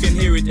 you can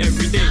hear it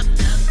every day.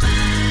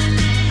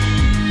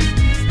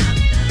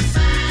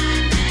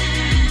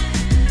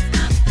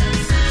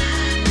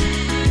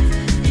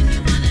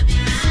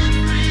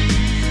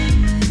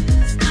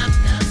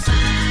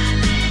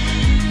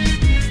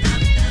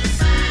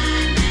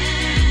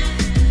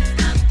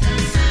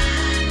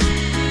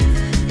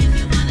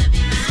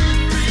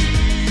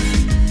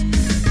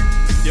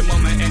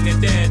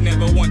 Dad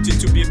never wanted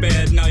to be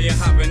bad. Now you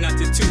have an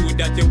attitude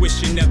that you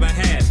wish you never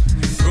had.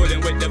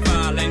 Rolling with the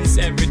violence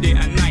every day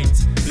and night.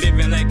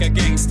 Living like a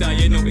gangster,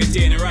 you know it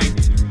ain't right.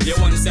 You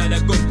once had a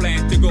good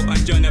plan to go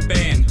and join a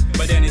band,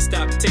 but then you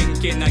stop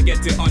thinking. I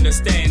get to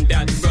understand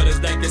that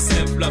brothers like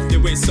yourself love to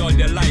waste all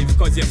their life,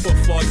 cause you put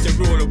forth to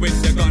roll with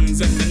the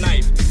guns and the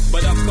knife.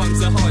 But up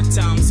comes a hard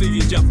time, so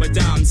you drop it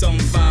down. Some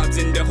vibes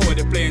in the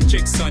hood, playing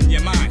tricks on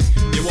your mind.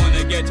 You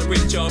wanna get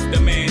rich off the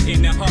man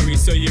in a hurry,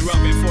 so you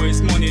robbing for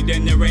his money,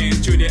 then you ran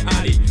through the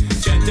alley.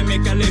 Trying to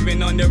make a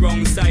living on the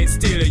wrong side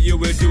still. You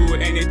will do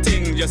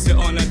anything just to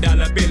earn a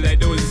dollar bill. Like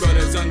those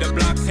brothers on the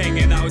block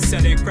hanging out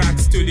selling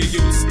cracks to the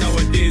youth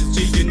nowadays.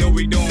 G, you know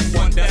we don't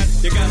want that.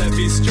 You gotta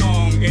be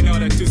strong in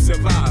order to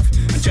survive,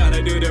 and try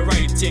to do the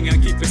right thing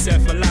and keep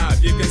yourself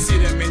alive. You can see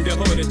them in the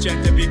hood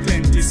trying to be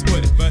Clint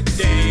Eastwood, but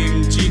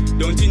damn G,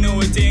 don't you know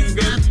it ain't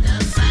good?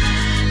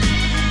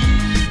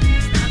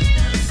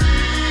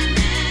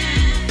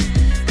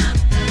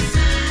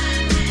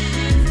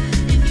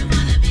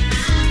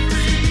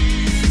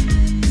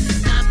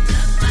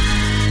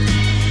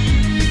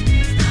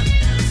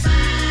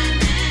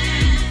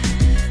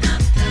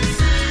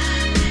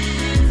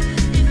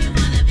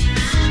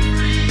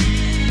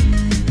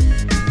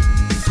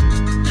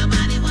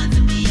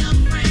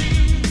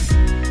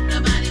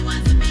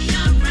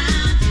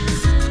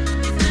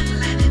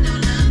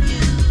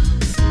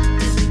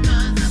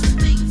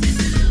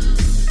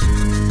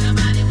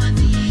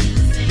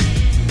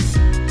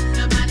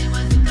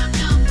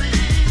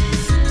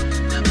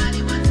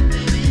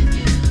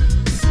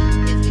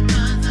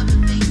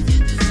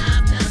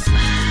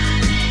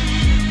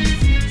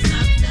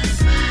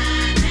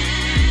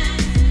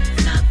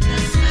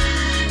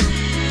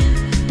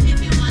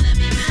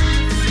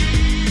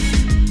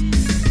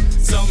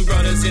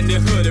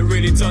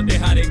 They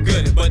had it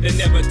good, but they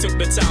never took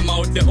the time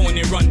out, they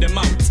only run them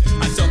out.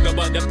 I talk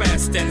about the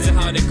past tense and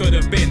how they could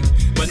have been,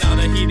 but now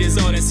the heat is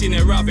on and seen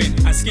it robbing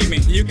and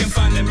scheming. You can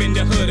find them in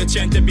the hood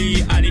trying to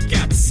be alley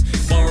cats,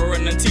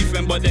 borrowing and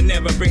thieving, but they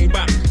never bring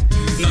back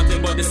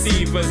nothing but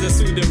deceivers, that's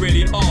who they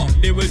really are.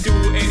 They will do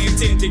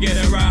anything to get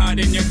a ride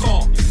in your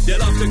car. They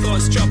love to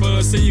cause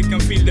trouble so you can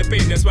feel the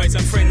pain. That's why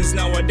some friends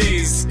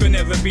nowadays could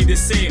never be the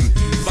same.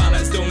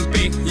 Violence don't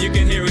pay, you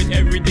can hear it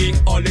every day,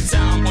 all the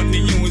time on the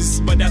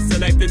news, but that's the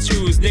life they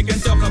choose. They can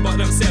talk about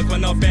themselves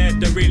and how bad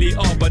they really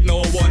are, but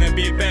no wanna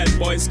be bad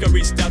boys can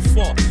reach that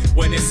far.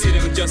 When they see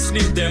them, just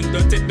leave them,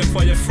 don't take them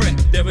for your friend.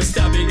 They will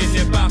stab you in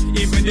your back,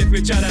 even if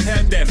you try to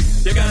help them.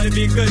 You gotta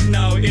be good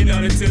now in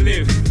order to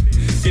live.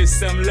 Give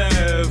some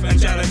love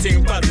and try to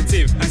think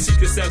positive, and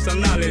seek yourself some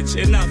knowledge.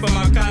 It's not from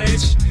our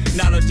college.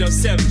 Knowledge of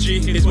self, G,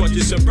 is what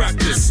you should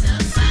practice.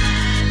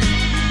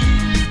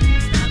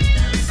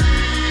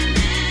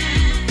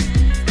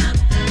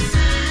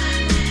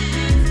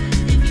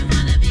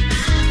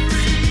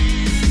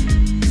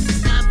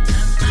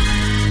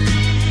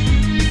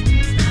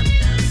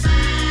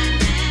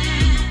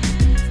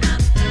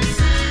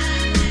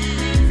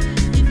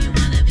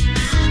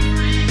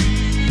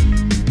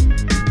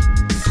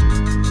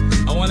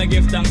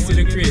 Give thanks to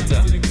the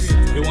Creator,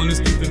 the one who's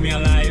keeping me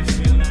alive,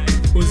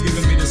 who's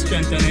giving me the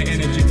strength and the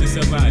energy to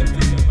survive.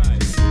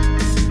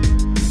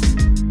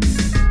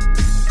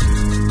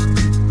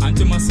 And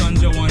to my son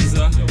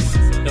Jawanza,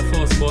 the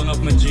firstborn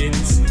of my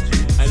genes,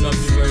 I love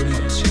you very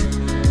much.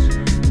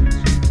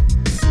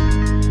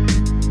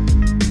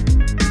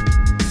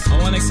 I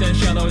want to extend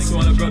shout outs to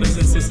all the brothers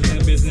and sisters in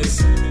the business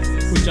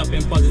who drop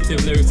in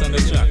positive lyrics on the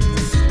track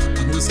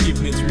and who's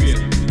keeping it real.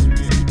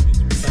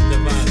 Stop the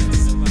violence.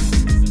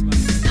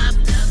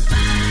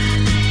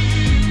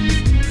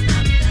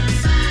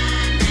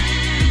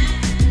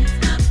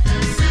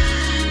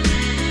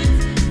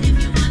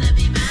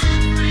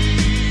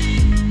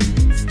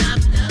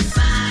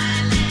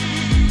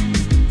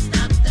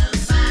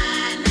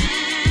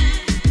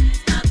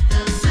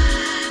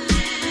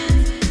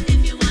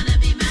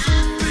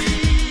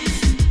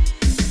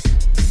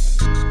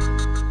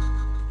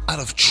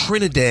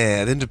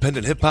 Trinidad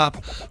independent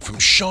hip-hop from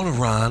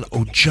Shonaran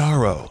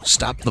Ojaro,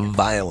 Stop the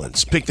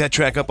Violence. Pick that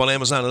track up on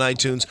Amazon and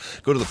iTunes.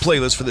 Go to the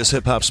playlist for this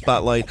hip-hop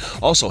spotlight.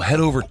 Also, head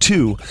over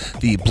to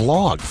the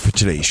blog for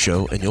today's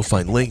show, and you'll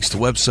find links to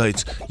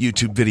websites,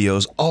 YouTube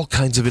videos, all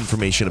kinds of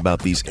information about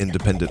these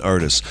independent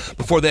artists.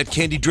 Before that,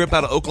 Candy Drip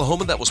out of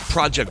Oklahoma. That was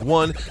Project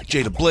One.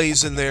 Jada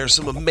Blaze in there.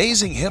 Some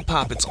amazing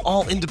hip-hop. It's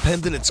all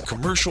independent. It's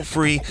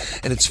commercial-free,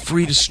 and it's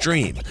free to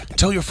stream.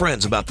 Tell your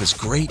friends about this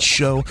great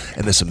show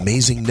and this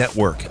amazing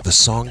network, the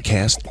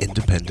Songcast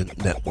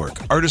Independent Network.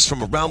 Artists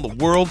from around the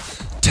world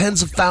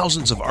tens of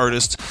thousands of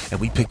artists, and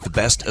we pick the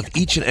best of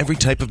each and every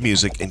type of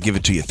music and give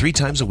it to you 3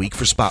 times a week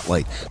for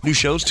Spotlight. New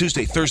shows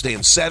Tuesday, Thursday,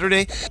 and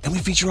Saturday, and we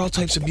feature all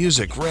types of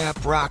music: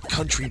 rap, rock,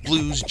 country,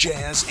 blues,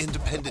 jazz,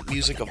 independent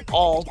music of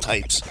all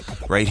types,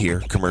 right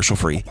here,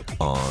 commercial-free,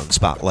 on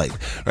Spotlight.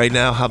 Right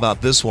now, how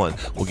about this one?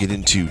 We'll get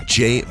into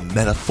J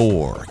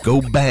Metaphor,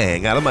 Go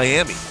Bang, out of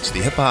Miami. It's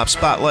the Hip Hop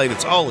Spotlight.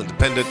 It's all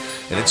independent,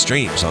 and it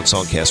streams on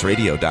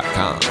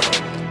songcastradio.com.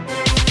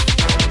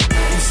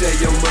 You say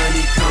your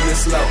money coming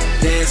slow,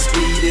 then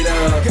speed it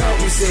up.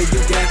 You say you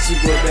got you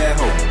up at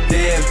home,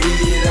 then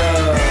beat it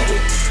up.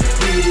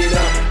 Beat it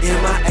up,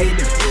 M.I.A.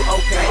 you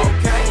okay?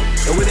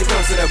 And when it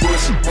comes to that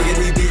bullshit, we get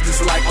these beats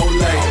just like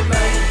Olay.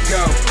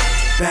 Go,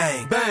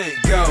 bang, bang,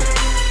 go,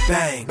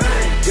 bang,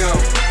 bang, go,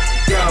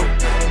 go,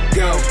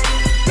 go,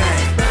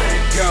 bang, bang,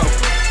 go,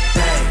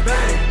 bang,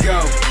 bang,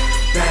 go,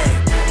 bang,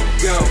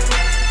 go,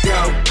 go,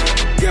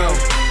 go.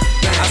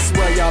 I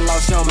swear y'all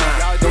lost your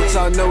mind. Don't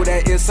y'all know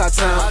that it's our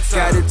time?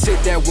 Got a chick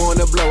that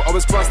wanna blow.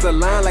 Always cross the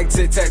line like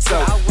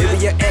tic-tac-toe.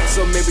 Maybe your ex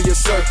or maybe your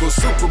circle.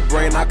 Super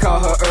brain, I call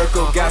her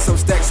Urkel. Got some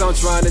stacks, I'm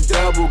trying to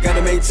double. Got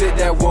a main chick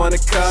that wanna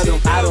cuddle.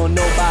 I don't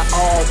know about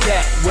all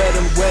that. Where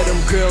them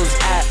girls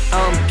at?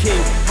 I'm king.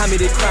 How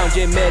many crowns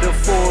get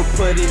metaphor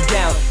putting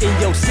down? In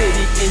your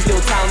city, in your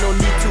town, no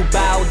need to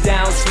bow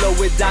down. Slow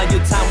it down,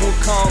 your time will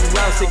come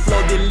round. Say flow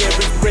the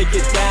lyrics, break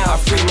it down. I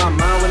free my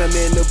mind when I'm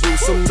in the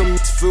booth. Some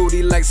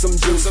fruity like some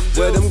juice.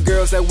 Where them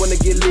girls that wanna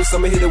get loose,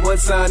 I'ma hit it one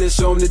time and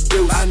show them the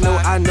deuce.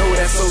 I know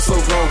that's so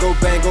wrong. Go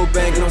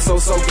bang, and I'm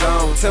so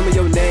gone. Tell me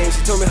your name,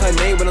 she told me her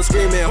name, but I'm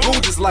screaming, who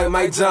just like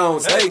Mike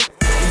Jones? Hey,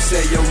 you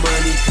say your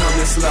money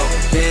coming slow,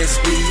 then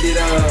speed it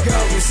up.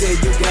 You say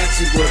you got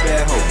you up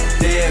at home,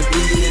 then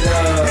beat it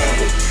up.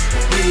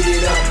 Beat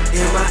it up,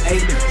 M.I.A.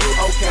 you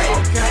okay?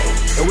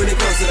 And when it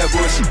comes to that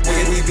bullshit, we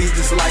get these beats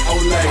just like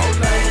Olay.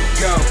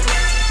 Go,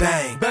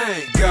 bang,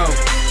 bang, go,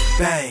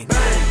 bang,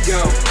 bang,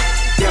 go.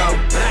 Go,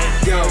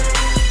 go,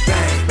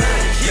 bang,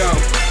 bang, go,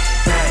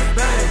 bang,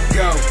 bang,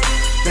 go,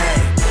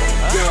 bang,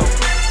 go,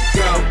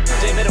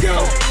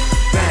 go,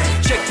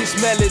 bang. Check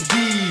this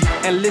melody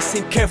and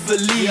listen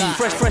carefully.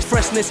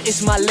 Freshness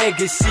is my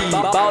legacy.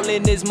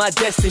 Ballin' is my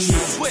destiny.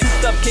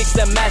 Souped up kicks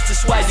that match the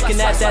swag. You can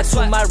add that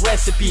to my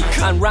recipe.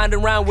 I'm riding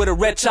around with a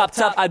red chop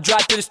top. I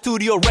drive to the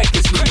studio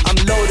recklessly. I'm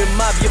loading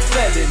mob your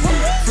felony.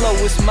 Flow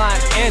is my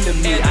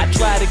enemy. I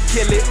try to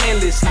kill it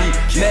endlessly.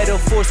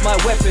 Metaphor's my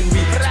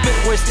weaponry.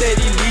 Spit word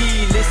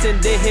steadily. Listen,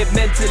 they hit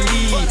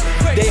mentally.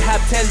 They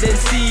have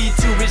tendency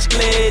to reach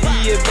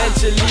clarity.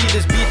 Eventually,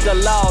 this beat's a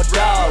loud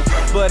dog,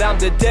 but I'm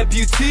the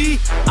deputy.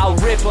 I'll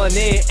rip on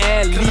it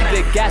and leave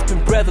it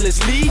gasping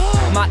breathlessly.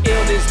 My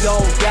illness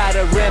don't got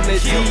a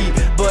remedy,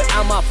 but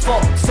I'm at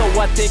fault, so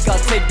I think I'll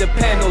take the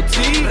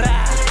penalty.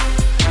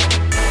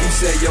 You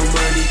say your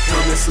money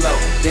coming slow,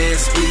 then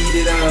speed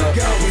it up.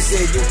 You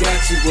say you got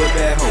you up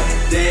at home,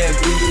 then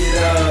beat it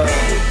up.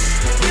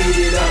 Beat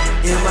it up,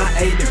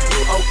 M.I.A. you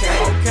okay?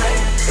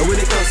 And when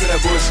it comes to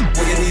that bullshit,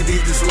 we get these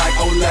beats just like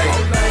Olay.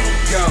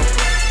 Go,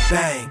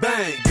 bang,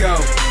 bang, go,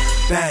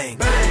 bang,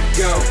 bang,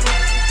 go,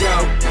 go,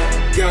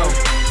 go,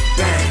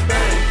 bang,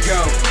 bang, go,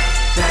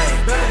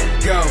 bang,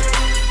 bang, go,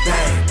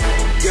 bang,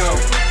 go,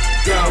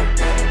 go,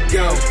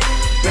 go,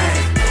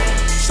 bang.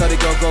 Shawty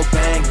go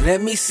bang,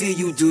 let me see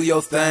you do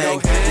your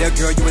thing. Yeah,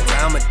 girl, you a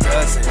dime a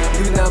dozen.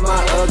 You not my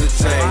other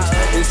change.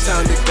 It's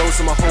time to go,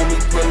 so my homie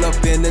pull up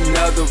in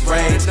another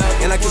range.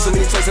 And I kill so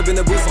many tracks up in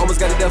the booth, almost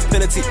got a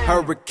definity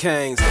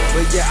hurricanes.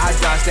 But yeah, I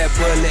dodged that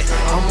bullet.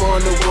 I'm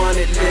on the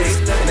wanted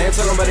list. And I ain't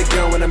talking about a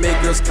gun when I make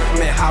girls come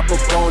and hop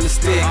up on the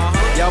stick.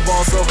 Y'all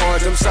ball so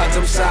hard, jump shot,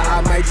 I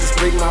might just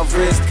break my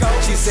wrist.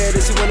 She said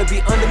that she wanna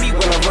be under me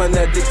when I run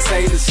that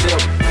dictatorship.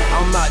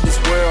 I'm out this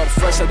world,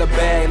 fresh out the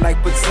bag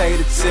like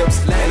potato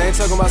chips. And I ain't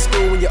talking about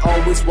school when you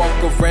always walk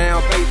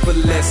around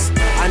paperless.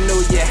 I know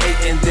you're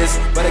hating this,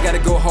 but I gotta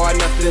go hard,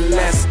 nothing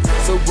less.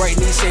 So bright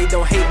niche,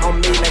 don't hate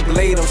on me like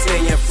Glade, I'm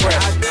staying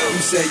fresh.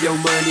 You say your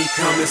money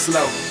coming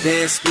slow,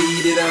 then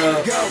speed it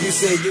up. You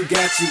say you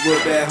got you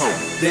up at home,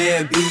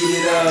 then beat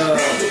it up.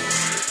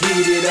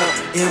 Beat it up,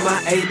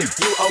 M.I.A. you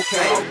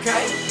okay?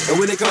 And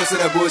when it comes to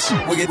that bullshit,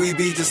 we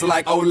be just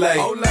like Olay.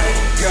 Go,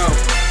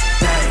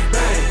 bang,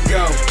 bang,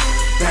 go,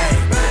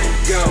 bang, bang,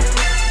 go,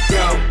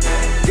 go,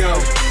 go.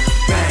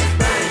 Bang,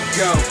 bang,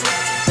 go,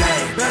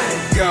 bang, bang,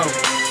 go,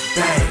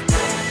 bang,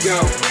 go,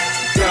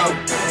 go,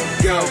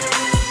 go,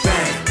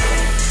 bang.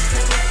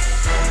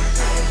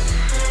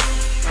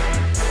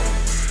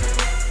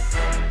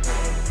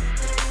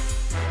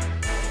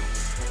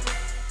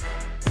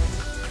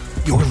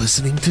 You're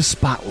listening to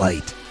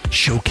Spotlight,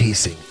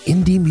 showcasing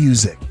indie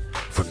music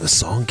from the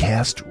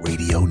Songcast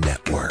Radio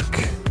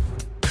Network.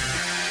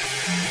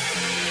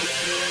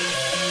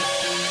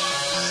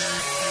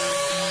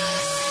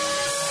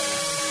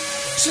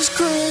 She's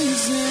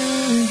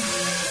crazy,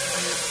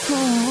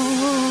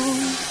 oh,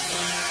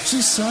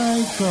 she's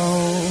psycho.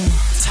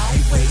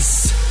 Tight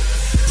waist,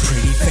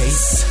 pretty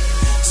face,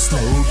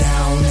 slow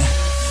down,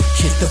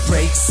 hit the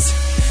brakes,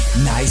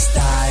 nice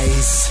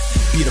thighs,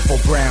 beautiful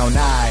brown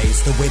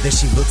eyes. The way that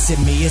she looks at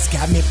me has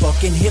got me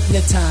fucking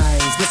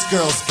hypnotized. This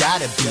girl's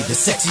gotta be the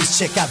sexiest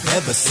chick I've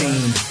ever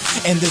seen.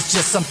 And there's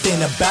just something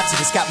about you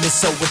that's got me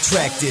so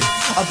attracted.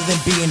 Other than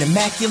being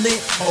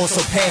immaculate,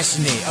 also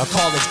passionate, a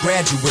college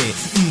graduate.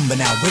 But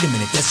now wait a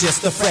minute, that's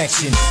just a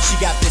fraction. She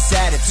got this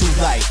attitude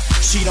like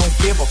she don't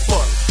give a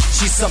fuck.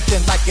 She's something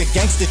like a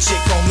gangster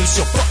chick on me,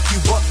 she'll fuck you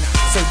up.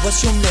 Say,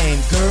 what's your name,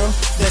 girl?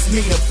 Let's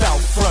meet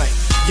about front.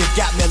 You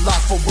got me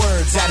lost for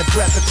words, out of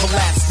breath, a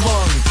collapsed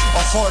lung.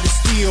 A heart of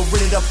steel,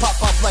 ready to pop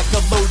off like a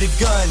loaded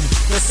gun.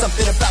 There's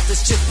something about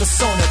this chick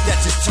persona that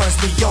just turns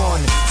me on.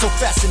 So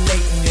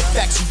fascinating,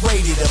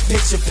 infatuated, a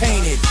picture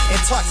painted,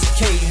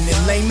 intoxicating. In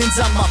layman's,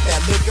 I'm off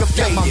that liquor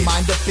faded. Got my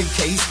mind up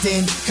encased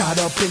in, caught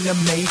up in the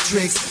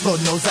matrix.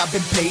 Lord knows I've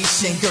been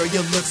patient, girl,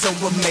 you look so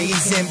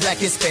amazing. Black,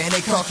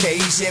 Hispanic,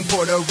 Caucasian,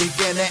 Puerto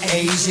Rican, or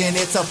Asian.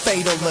 It's a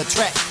fatal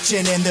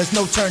attraction, and there's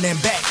no turning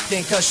back.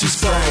 Think cause she's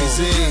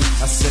crazy.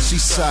 I said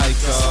she's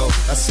psycho.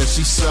 I said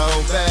she's so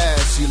bad,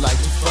 she like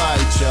to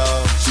fight, yo.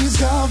 She's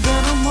got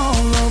venom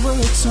all over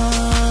her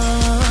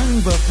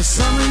tongue, but for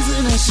some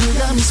reason that shit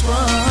got me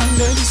sprung.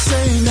 They be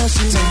saying that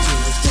she's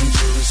dangerous,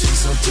 dangerous, she's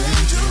so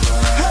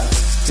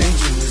dangerous.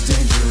 Dangerous,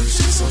 dangerous,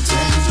 she's so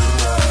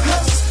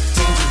dangerous.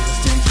 Dangerous,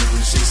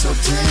 dangerous, she's so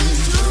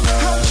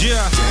dangerous.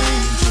 Yeah,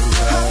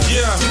 dangerous,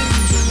 yeah,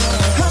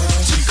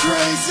 dangerous. She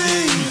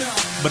crazy.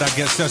 But I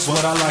guess that's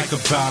what I like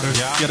about her.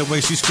 Yeah, the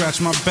way she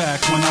scratch my back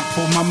when I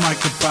pull my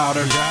mic about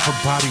her. Her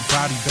body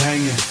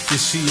banging.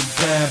 Is she a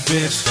bad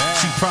bitch?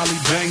 She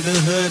probably banged the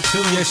hood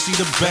too. Yeah, she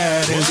the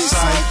baddest.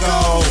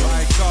 Psycho.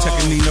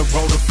 Tekanina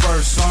wrote the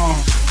first song,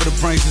 but her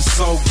brains is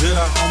so good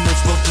I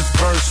almost wrote this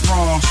verse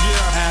wrong.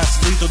 Ass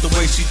lethal, the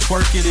way she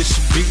twerk it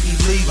should be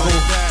illegal.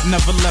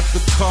 Never left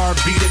the car,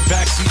 beat it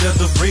backseat of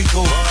the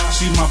Regal.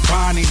 She my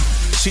Bonnie.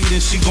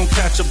 Cheating, she gon'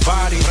 catch a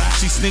body.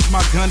 She sneak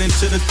my gun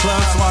into the club,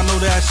 so I know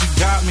that she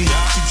got me.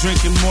 She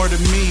drinking more than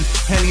me,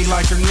 Henny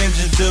like her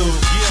ninja do.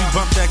 She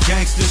bump that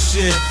gangster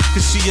shit,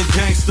 cause she a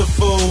gangster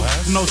fool.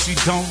 No, she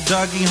don't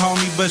Dougie,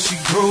 homie, but she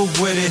groove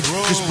with it.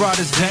 This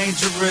broad is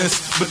dangerous,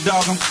 but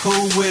dog, I'm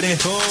cool with it.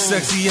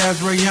 Sexy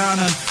as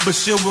Rihanna, but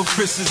she'll whip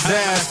Chris's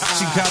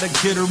ass. She gotta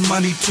get her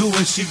money too,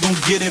 and she gon'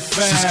 get it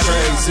fast. She's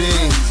crazy.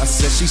 I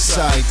said she's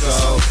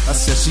psycho. I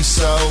said she's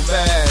so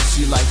bad,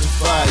 she like to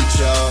fight,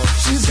 yo.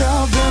 She's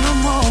got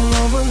venom all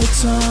over her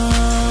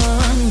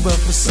tongue, but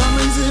for some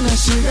reason that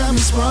shit got me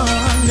sprung.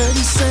 They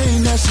be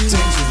saying that she's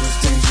dangerous,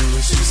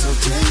 dangerous, she's so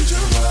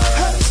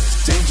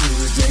dangerous.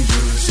 Dangerous,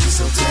 dangerous, she's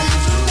so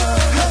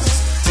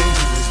dangerous.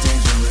 Dangerous,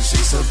 dangerous,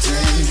 she's so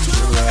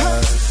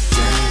dangerous.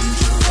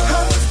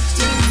 Dangerous,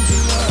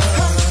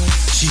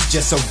 dangerous. She's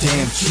just so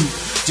damn cute.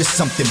 Just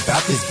something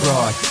about this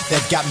broad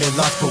that got me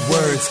lost for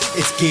words.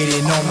 It's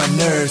getting on my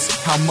nerves.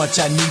 How much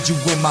I need you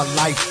in my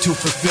life to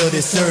fulfill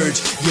this urge.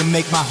 You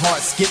make my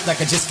heart skip like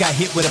I just got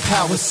hit with a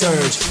power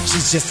surge.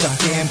 She's just so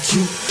damn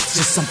cute.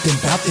 Just something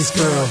about this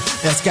girl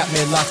that's got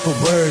me lost for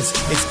words.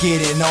 It's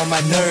getting on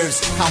my nerves.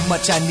 How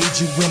much I need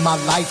you in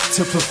my life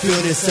to fulfill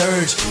this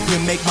urge.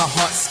 You make my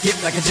heart skip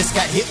like I just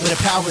got hit with a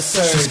power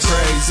surge. She's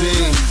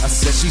crazy. I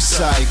said she's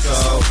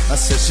psycho. I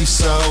said she's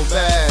so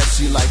bad,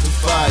 she like to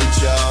fight,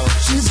 yo.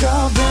 She's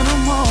got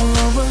venom all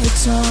over her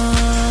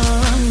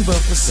tongue, but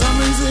for some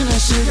reason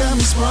that shit got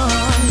me sprung.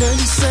 They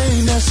be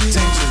saying that she's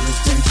dangerous,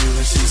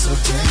 dangerous, she's so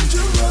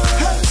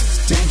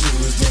dangerous.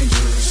 Dangerous,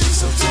 dangerous, she's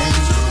so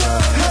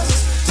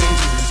dangerous.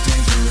 Dangerous,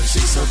 dangerous,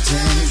 she's so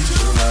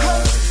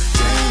dangerous.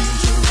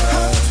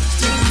 Dangerous,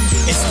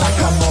 dangerous. It's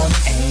like I'm on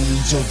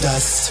angel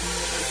dust,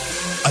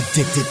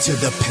 addicted to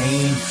the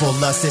painful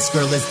lust. This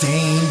girl is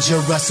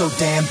dangerous, so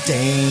damn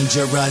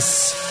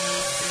dangerous.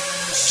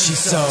 She's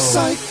so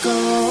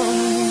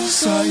psycho,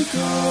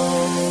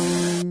 psycho.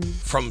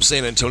 From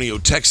San Antonio,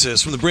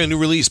 Texas, from the brand new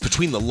release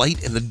Between the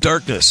Light and the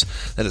Darkness,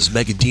 that is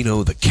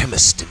Megadino, the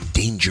Chemist, and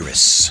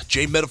Dangerous.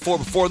 J Metaphor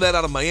before that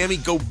out of Miami,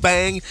 Go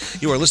Bang.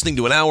 You are listening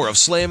to an hour of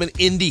slammin'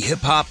 indie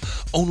hip-hop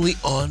only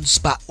on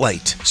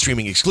Spotlight,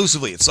 streaming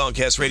exclusively at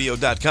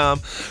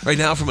songcastradio.com. Right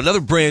now from another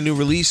brand new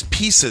release,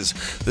 Pieces.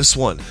 This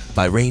one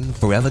by Rain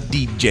Forever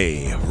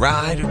DJ,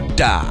 Ride or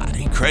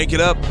Die. Crank it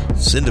up.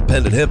 It's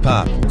independent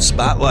hip-hop.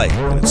 Spotlight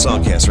at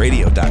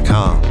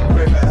songcastradio.com.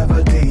 Rain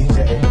Forever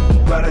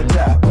DJ, ride or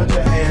die, put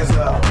your hands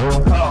up.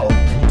 Oh,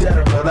 dead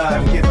or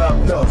alive, give up,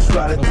 no,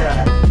 ride or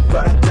die,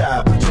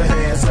 put your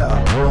hands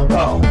up.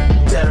 Oh,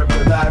 dead or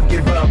alive,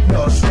 give up,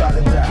 no, ride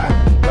or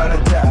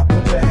die,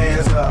 put your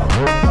hands up.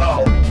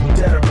 Oh,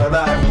 dead or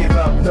alive, give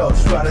up, no,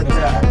 ride or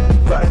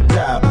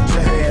die, put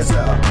your hands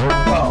up.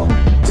 Oh,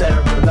 dead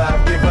or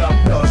alive, give up,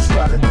 no,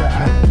 ride or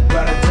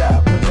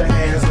die, put your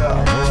hands up.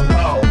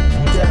 Oh,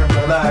 dead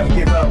or alive,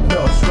 give up,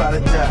 no, ride or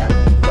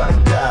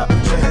die,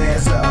 put your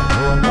hands up.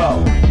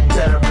 Oh,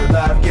 dead or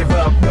alive, give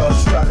up, no,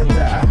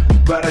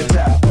 ride or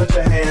die, put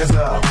your hands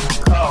up.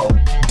 Oh,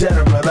 dead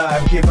or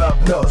alive, give up,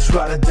 no,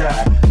 ride or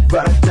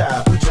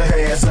die, put your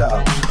hands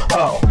up.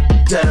 Oh,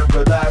 dead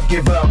or alive,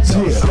 give up, no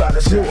try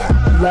to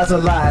die. Lots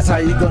of lies, how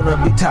you gonna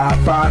be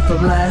tired? Fired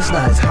from last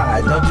night's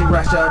high. Don't you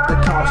rush up the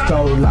cost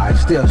told life,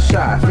 still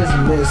shy. Fist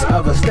and miss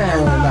of a stand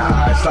in the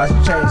eye.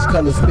 Slice change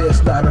colors,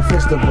 fist, not a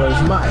fist of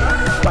words might.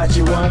 Fight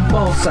you on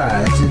both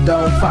sides, you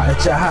don't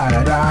fight, you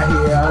hide. I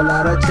hear a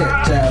lot of chit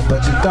chat,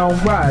 but you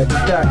don't ride. You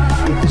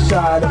die, get the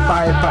shot to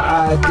fight for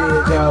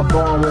ideas. You're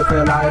born with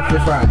your life,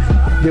 it's right.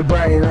 Your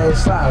brain ain't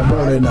slide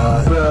rolling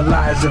up.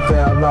 Realize it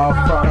fell off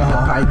from the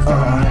pipe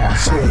from that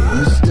shit.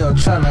 You still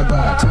tryna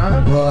buy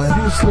time, boy.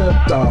 You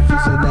slipped off,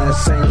 using that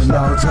same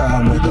long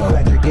time ago.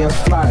 Back against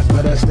flies,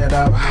 but instead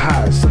of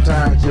high.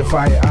 Sometimes you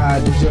fight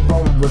odd, did your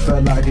bone with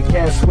a lie. You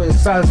can't switch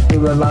sides, be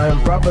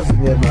relying brothers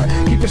in your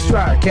life. Keep your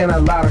stride, can't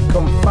allow to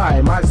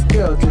confide. My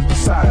skills just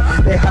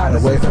decide, they hide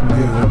away from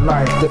you.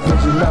 Life, the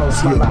you know,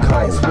 smell like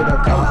ice with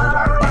a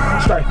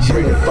gun. Strike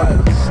free to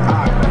fights.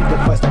 I beat the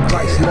bustin'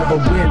 Christ, never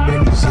win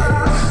many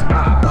years.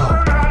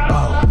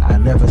 I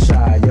never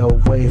shy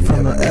away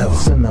from the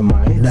F's in the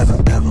mind. Never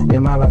ever.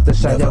 In my life to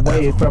shy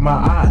away from my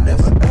eyes.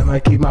 Never ever.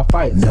 Keep my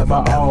fight.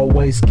 Never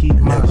always keep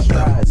my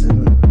strides.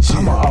 And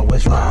I'ma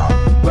always ride.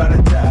 Ride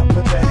or die,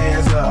 put your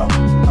hands up.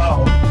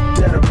 Oh,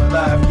 dead or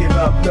alive, give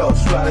up, no,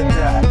 try to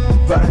die.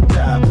 Ride or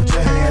die, put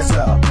your hands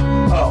up.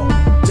 Oh,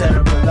 dead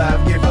or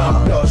alive, give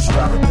up, no,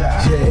 try to die.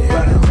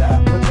 Ride or die,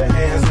 put your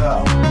hands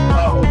up.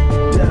 Oh,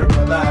 dead or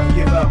alive,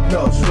 give up,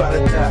 no, try to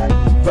die.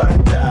 Ride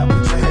or die,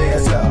 put your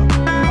hands up.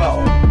 Oh,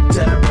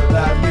 dead or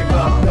alive, give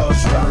up, no,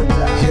 try to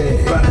die.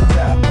 Ride or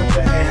die, put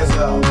your hands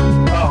up.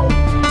 Oh,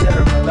 dead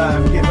or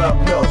alive, give up,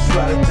 no,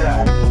 try to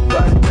die.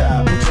 Ride or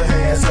die, put your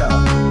hands up.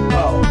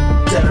 Oh,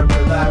 dead or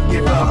alive,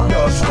 give up, no,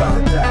 try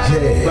to die.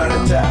 Ride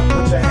or die,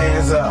 put your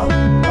hands up.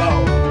 Oh,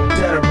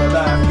 dead or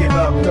alive, give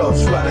up, no,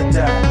 try to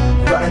die.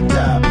 Ride or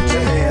die, put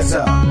your hands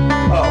up.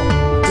 Oh,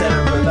 dead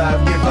or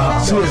alive, give up,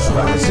 no,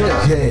 try to die.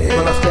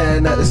 When I'm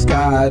staring at the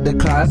sky, the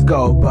clouds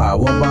go by.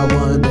 One by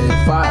one, they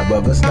five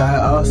of us die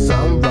of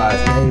sunrise.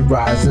 They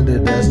rise into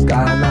the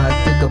sky, and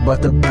I think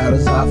about the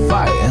battles I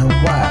fight and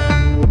why.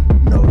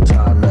 No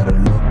time, let it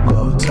look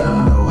up.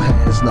 Time, no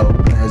hands, no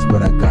plans,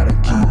 but I gotta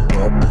keep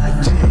up.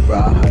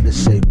 Ride hard to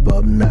shape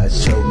up, not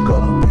choke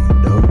up. Be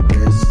no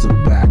risk to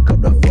back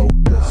up the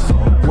focus.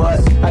 What?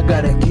 I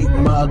gotta keep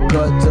my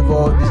guts of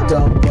all these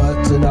dumb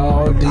butts and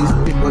all these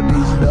people,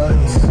 these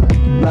nuts.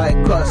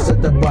 Like crust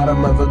at the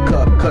bottom of a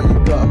cup, cut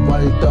your gut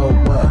while you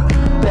don't up.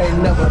 They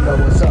never know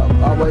what's up,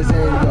 always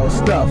in your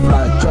stuff.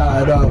 Like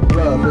dried up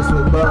blood, mixed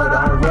with mud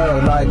on the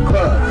road like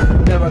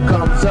crud. Never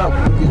comes up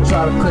when you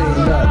try to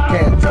clean up.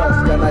 Can't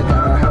trust, then I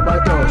gotta have my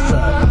door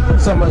shut.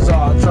 Summer's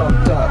all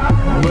trumped up,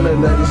 when the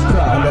ladies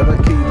cry, never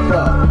keep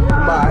up.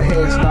 My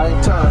head's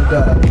like turned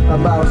up, my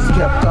mouth's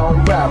kept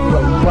on rap.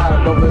 But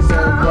wild lovers in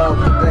love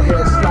with the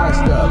head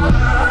sliced up.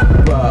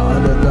 But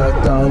under the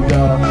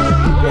thunder,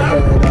 keep your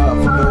head up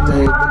from the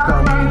day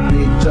become you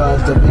be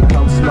judged and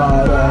become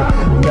smarter.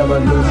 Never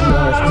lose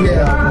nerves,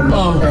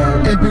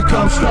 and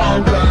become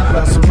stronger.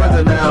 Now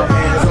surrender now,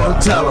 don't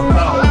tell them.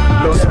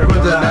 No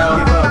surrender now,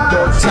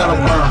 don't tell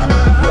them.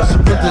 No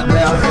surrender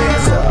now,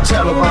 don't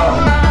tell them. No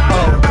surrender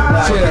now, don't tell them.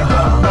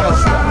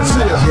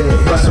 No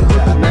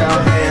surrender now,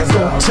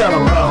 don't tell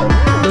them.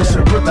 Go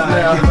surrender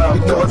now,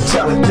 don't tell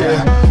them.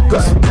 No surrender, no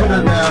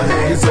surrender now,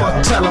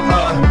 don't tell them.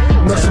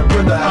 No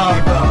surrender now,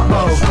 don't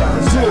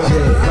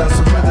tell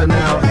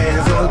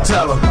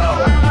them. No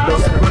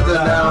surrender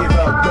now, don't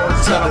tell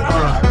them. No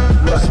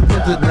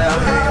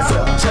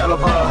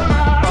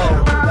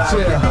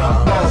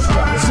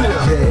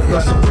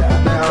surrender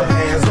now,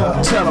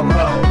 don't tell them.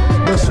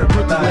 No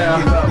surrender now,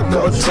 don't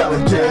tell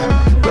them.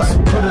 No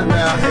surrender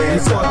now,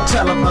 don't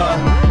tell them.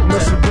 No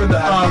surrender,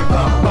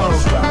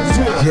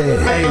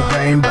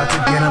 Hey, about to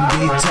get them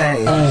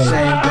detained.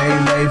 Shame they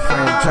lay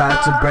frame, tried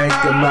to break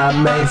in my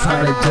maze.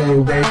 100 day,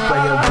 they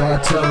play a bad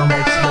till the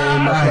next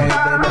name. Okay,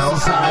 they know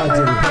how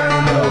to play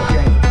no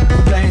game.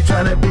 They ain't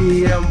tryna be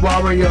in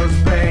Warriors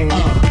vein.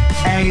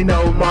 Ain't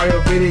no Mario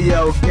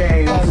video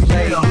games.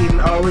 They eating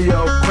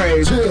Oreo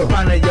crave.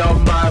 Finding your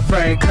mind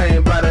frame,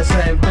 claimed by the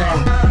same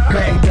thing.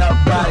 Banged up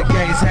by the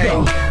game's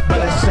hang. But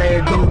the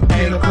shade you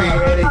ain't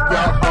created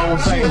your own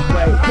fame.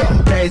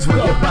 Wait, days with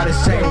your body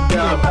shamed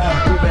up.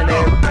 Even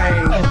in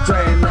pain,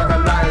 drained like a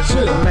lion to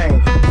the lane.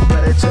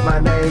 Better to my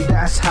name,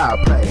 that's how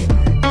I play.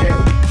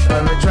 Yeah,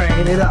 on the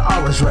drain, it'll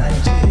always rain.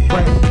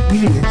 Wait,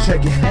 you need to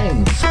check your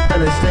hands. On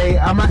this day,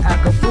 I'ma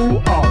act a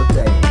fool all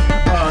day.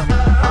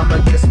 I'ma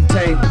get some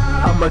tape,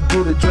 I'ma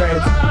do the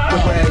drapes. The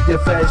way your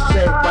face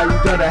shape, why you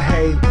gonna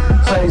hate?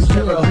 Say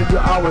never think you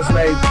always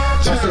late.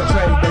 Just a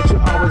trait that you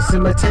always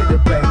imitate the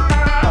bait.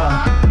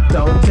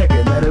 Don't take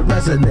it, let it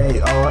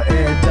resonate. Or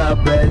end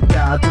up red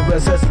down to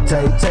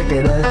resuscitate. Take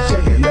it and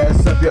shake it,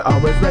 less up, you're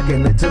always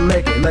wrecking it to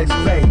make it like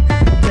fake.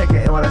 Take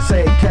it, and when I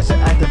say catch it,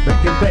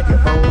 activate it, bake it.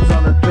 Phones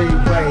on the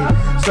three-way,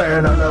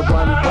 staring on the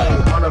one-way.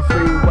 On the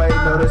freeway,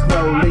 no there's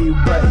no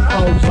leeway.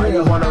 Oh,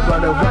 you wanna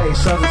run away,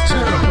 so it's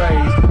chicken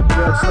raised.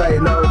 Real slay,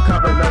 no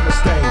cover, no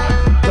mistake.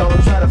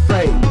 Don't try to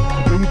fake,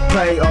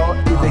 replay or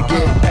either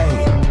get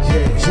paid.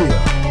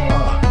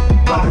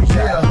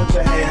 Put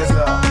your hands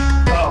up.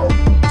 Oh,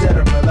 dead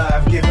or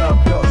alive, give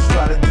up.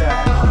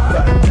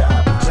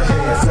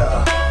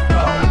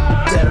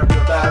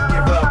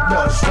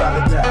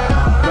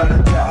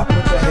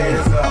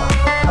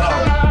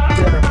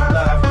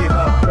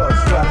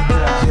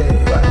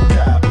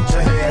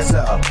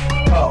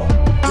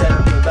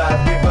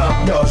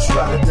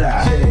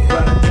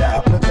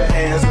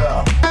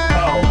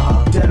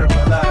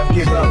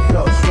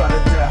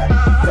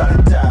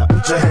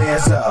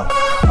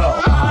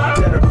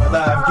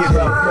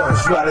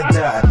 ride or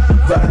die,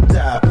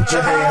 put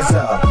your hands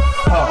up.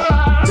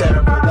 Oh, dead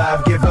or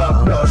alive, give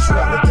up, no,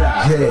 ride or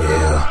die.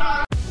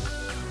 Yeah.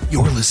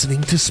 You're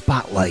listening to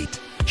Spotlight,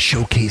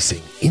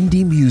 showcasing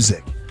indie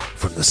music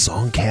from the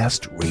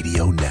Songcast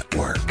Radio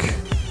Network.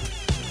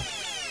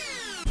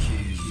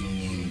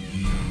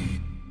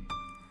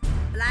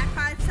 Black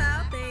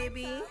Cartel,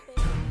 baby.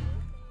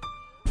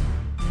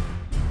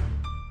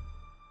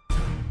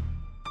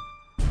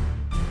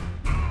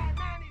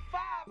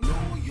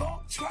 New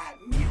York trap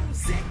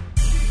music.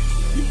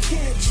 You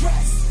can't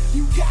dress,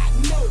 you got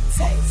no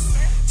taste.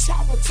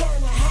 Chopper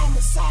turn a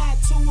homicide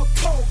to a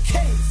cold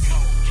case.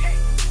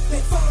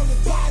 They found a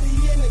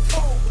body in a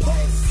cold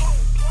place.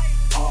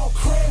 All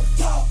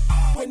cramped up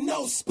with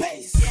no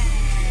space.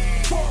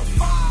 4 or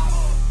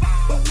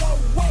 5 below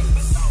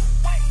waist.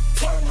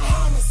 Turn a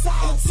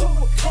homicide to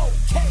a cold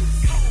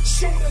case.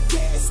 Shooter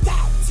didn't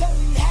stop till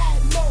he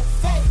had no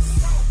face.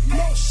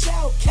 No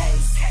shell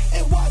case,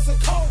 it was a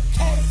cold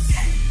case.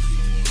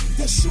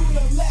 The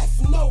shooter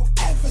left no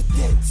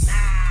evidence.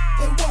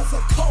 It was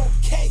a cold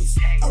case,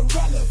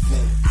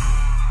 irrelevant.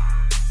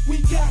 We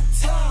got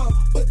time,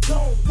 but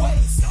don't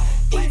waste.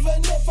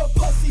 Even if a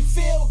pussy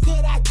feel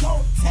good, I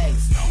don't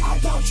taste. I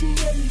doubt you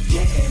really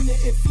getting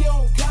it if you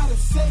don't got a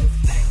safe.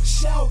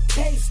 Shell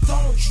case,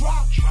 don't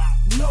drop,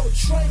 no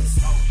trace.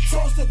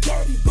 Toss the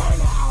dirty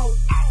burner out,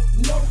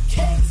 no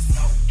case.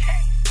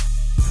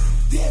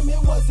 Damn,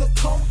 it was a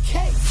cold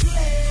case.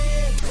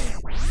 And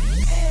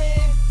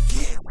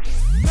get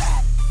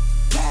back.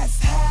 That's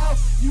how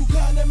you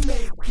gonna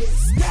make it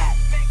stack.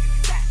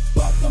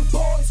 But them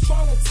boys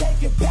tryna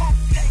take it back.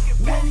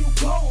 When you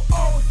go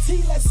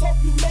OT, let's hope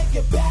you make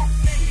it back.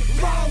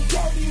 Rhyme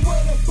dirty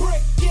with a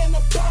brick and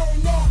a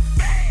burner.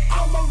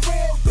 I'm a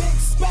real big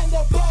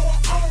spender, but I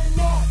earn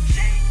up.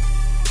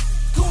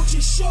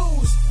 Gucci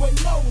shoes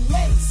with no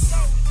lace.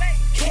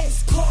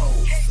 Case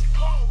closed.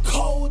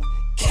 Cold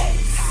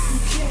case. You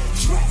can't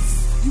dress.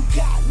 You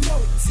got no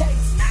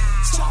taste.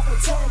 Chopper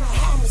turn a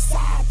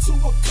homicide to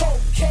a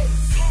cold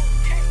case.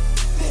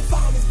 They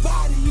found his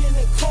body in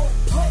a cold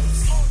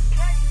place.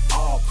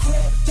 All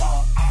cramped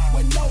up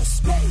with no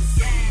space.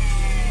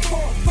 4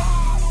 or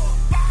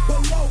 5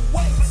 below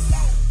waist.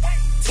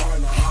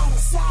 Turn a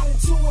homicide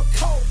into a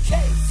cold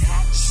case.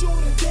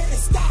 Shooter didn't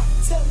stop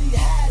till he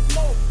had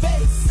no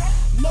base.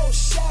 No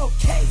shell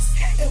case,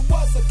 it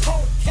was a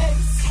cold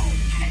case.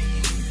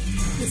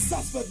 The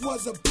suspect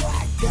was a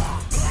black guy.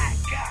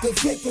 The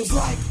victim's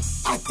like,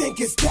 I think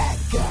it's that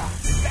guy.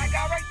 That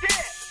guy right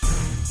there.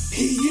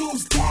 He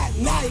used that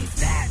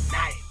knife.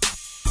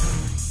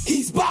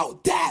 He's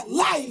bout that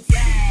life.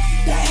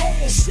 The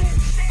hater shit,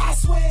 I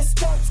swear it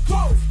stunts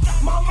growth.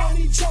 My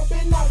money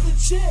jumping out the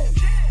gym.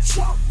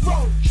 Jump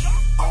rope.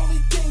 Only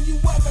thing you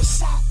ever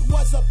shot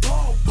was a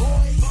ball,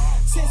 boy.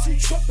 Since you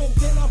tripping,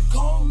 then I'm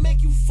gon'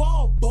 make you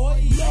fall,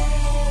 boy.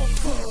 No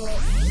foot.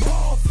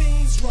 Ball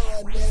fiends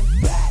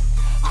running back.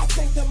 I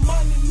think the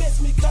money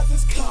missed me cause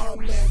it's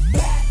coming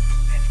back.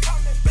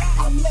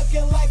 I'm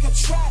looking like a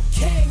trap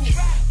king.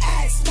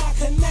 Ask my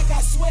connect,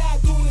 I swear I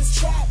do this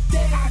trap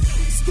thing.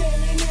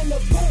 Standing in the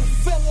booth,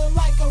 feeling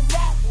like a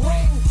rap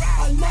ring.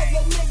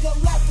 Another nigga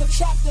left the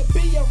trap to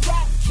be a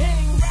rap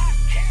king.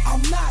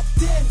 I'm not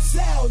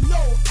Denzel,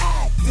 no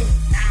acting.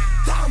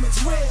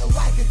 Diamonds real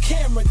like a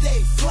camera,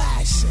 they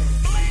flashing.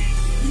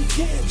 You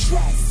can't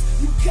dress,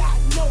 you got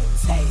no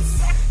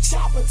taste.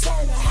 Chopper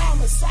turn a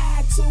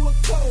homicide to a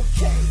cold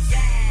case.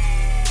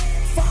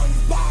 Found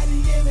his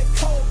body in a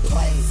cold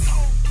place.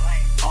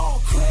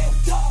 All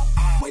cramped up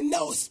with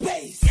no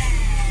space.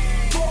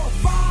 4 or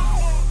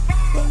 5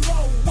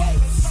 below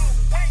waist.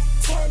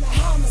 Turn a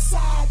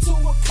homicide to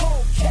a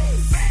cold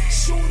case.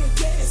 Shooter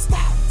didn't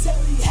stop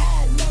till he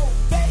had no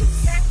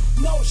base.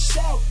 No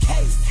shell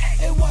case,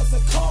 it was a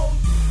cold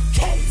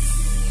case.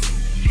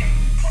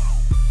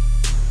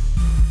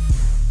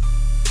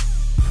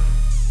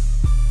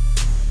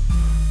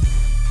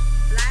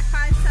 Black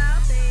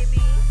Cartel,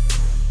 baby.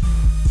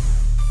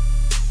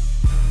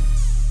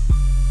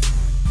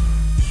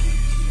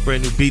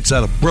 Brand new beats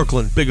out of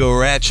Brooklyn, Big O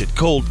Ratchet,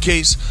 Cold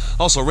Case.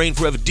 Also, Rain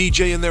Forever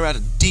DJ in there out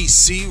of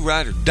DC,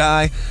 Ride or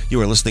Die.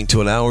 You are listening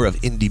to an hour of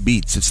indie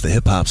beats. It's the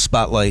Hip Hop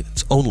Spotlight.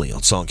 It's only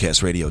on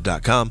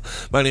songcastradio.com.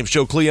 My name's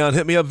Joe Cleon.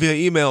 Hit me up via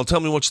email. Tell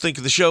me what you think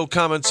of the show,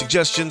 comments,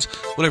 suggestions,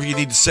 whatever you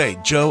need to say.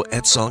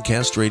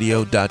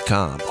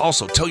 Joe@songcastradio.com.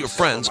 Also, tell your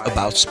friends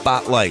about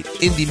Spotlight.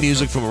 Indie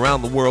music from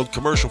around the world,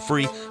 commercial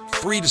free,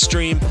 free to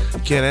stream.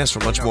 You can't ask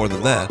for much more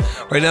than that.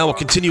 Right now, we'll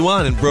continue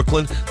on in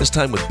Brooklyn, this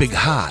time with Big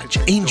Hodge,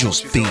 Angels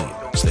Theme.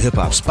 It's the Hip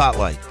Hop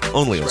Spotlight,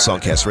 only on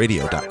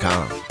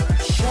songcastradio.com.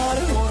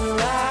 Shawty wanna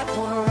ride with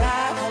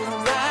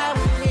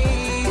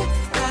me,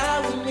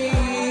 ride with me.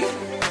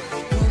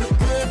 Through the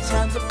good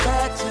times, the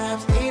bad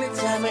times,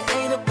 anytime it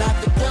ain't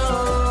about the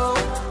dough.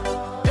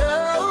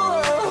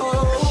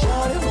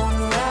 Shawty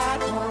wanna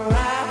ride with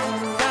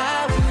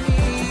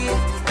me,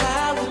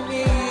 ride with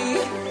me.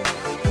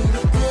 Through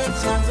the good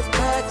times, the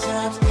bad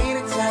times,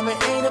 anytime it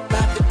ain't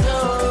about the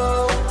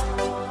dough.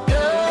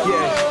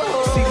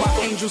 Yeah, see my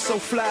angels so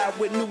fly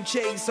with new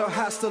J's or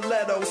high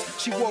stilettos.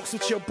 She walks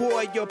with your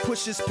boy, your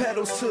pushes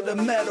pedals to the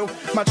metal.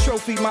 My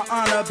trophy, my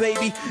honor,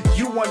 baby.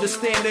 You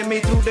understanding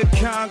me through the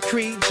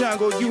concrete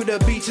jungle. You the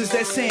beaches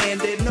that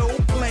sanded, no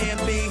plan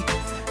B.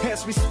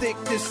 As we stick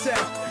this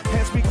out,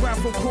 as we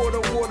grind from quarter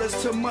waters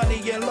to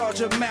money in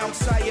large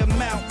amounts, I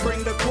amount,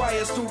 bring the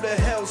choirs through the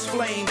hell's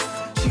flames.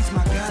 She's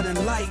my God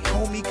and light,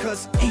 homie,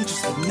 cause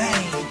angel's the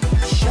name.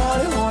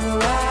 Shawty wanna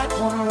ride,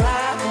 wanna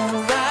ride,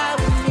 wanna ride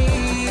with me,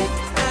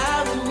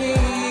 ride with me.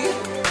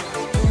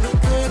 Through the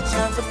good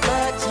times, the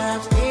bad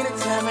times,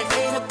 anytime it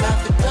ain't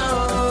about to go.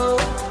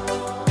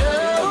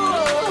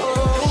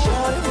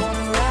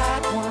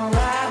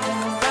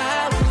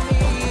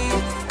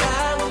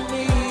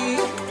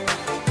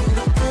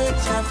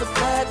 The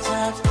bad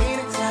times,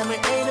 anytime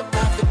it ain't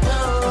about to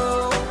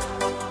go.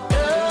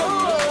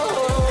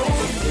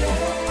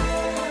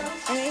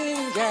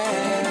 Angel,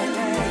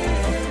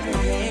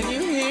 can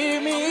you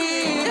hear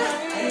me?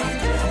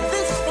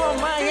 This is for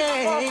my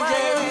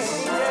angels.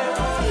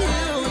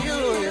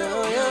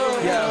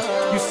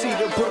 Yeah, you see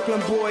the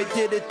Brooklyn boy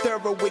did it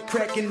thorough with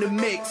cracking the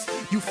mix.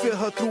 You feel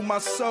her through my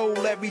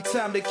soul every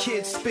time the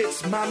kid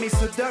spits. Mommy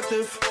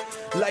seductive,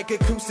 like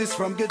acoustics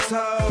from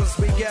guitars.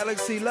 We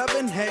galaxy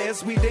loving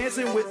hands, we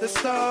dancing with the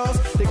stars.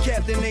 The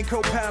captain and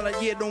co-pilot,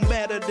 yeah, don't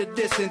matter the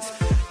distance.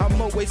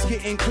 I'm always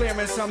getting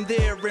clearance, I'm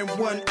there in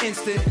one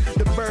instant.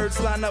 The birds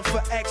line up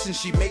for action,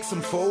 she makes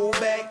them fold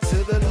back.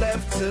 To the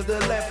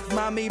left,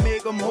 mommy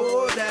make them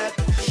hold that.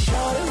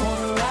 Shawty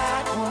wanna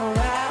ride, wanna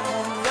ride,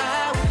 wanna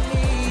ride with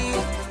me,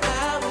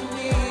 ride with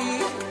me.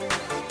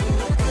 Through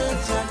the good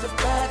times, the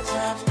bad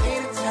times,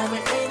 anytime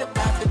it ain't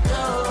about to go.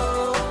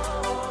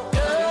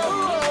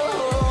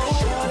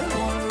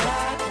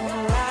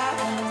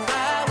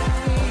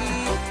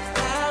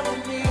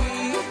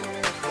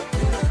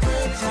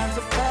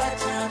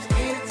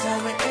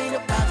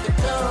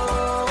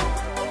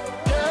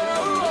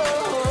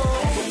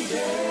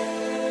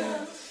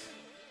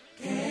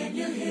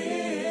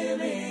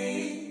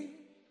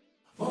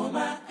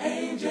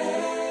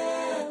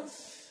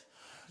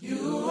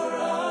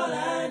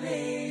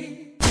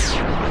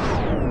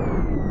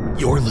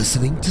 You're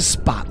listening to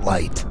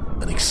Spotlight,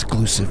 an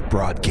exclusive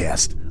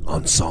broadcast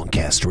on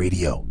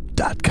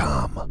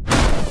songcastradio.com.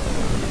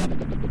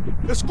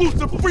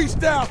 Exclusive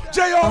freestyle,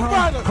 J.R.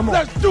 Ryder,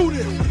 let's do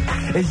this.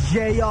 It's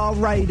J.R.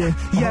 Ryder,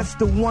 yes,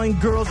 the one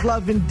girls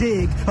love and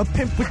dig. A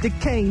pimp with the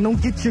cane,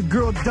 don't get your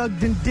girl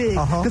dug and dig.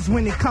 Cause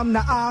when it come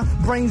to our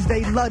brains,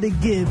 they love to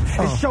give.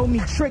 And show me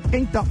trick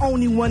ain't the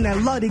only one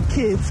that love the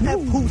kids.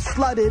 F who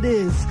slut it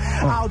is.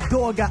 I'll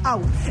dog her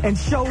out and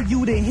show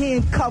you the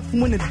handcuff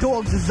when the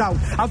dogs is out.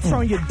 I'll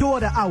turn your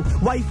daughter out,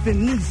 wife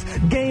and niece.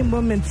 Game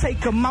them and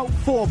take them out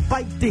for a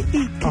bite to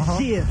eat. Cause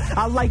yeah,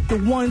 I like the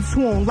ones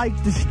who don't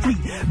like the street.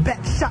 Back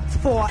shots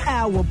for an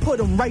hour, put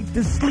them right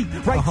to sleep.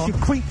 Right your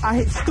creep, I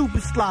hit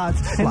stupid slides.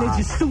 And they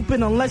just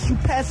stupid unless you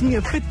pass me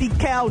a 50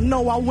 cal.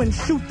 No, I wouldn't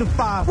shoot the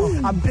 5.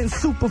 I've been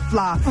super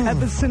fly,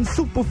 ever since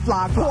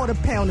Superfly. Quarter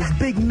pounders,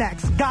 Big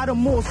Macs, got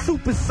them all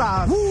super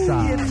size.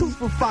 Yeah, 2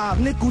 for $5,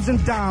 nickels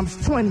and dimes,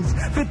 20s,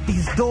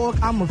 50s, dog,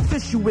 I'm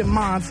official with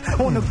mines.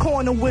 On the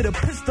corner with a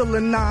pistol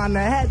and 9,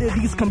 ahead of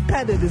these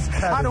competitors.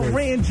 I done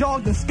ran,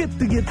 jogged, and skipped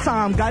through your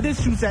time. Got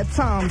issues at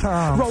times.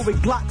 Roll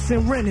with Glocks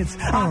and Rennets.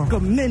 I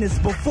could minutes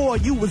before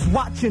you was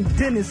watching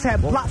Dennis.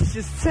 Had blocks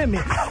just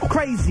timid.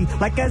 Crazy,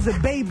 like as a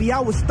baby, I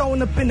was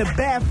thrown up in the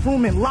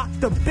bathroom and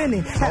locked up in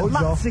it. Had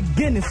lots of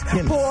Guinness,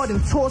 poured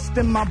and tossed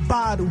in my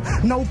bottle.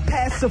 No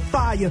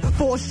pacifier,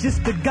 forced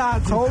just the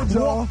goggles.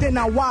 Walked in,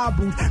 I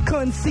wobbled,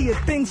 couldn't see a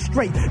thing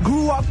straight.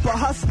 Grew up a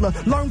hustler,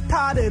 learned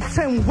how to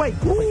attend weight.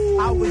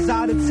 I was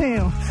out of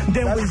town,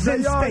 then was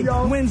in state.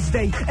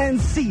 Wednesday,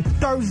 NC,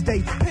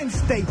 Thursday, Penn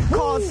State.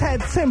 Cars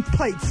had 10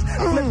 plates,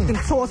 flipped and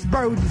tossed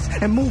birdies,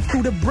 and moved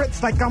through the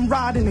bricks like I'm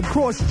riding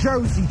across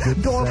Jersey.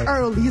 Dog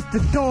early, it's the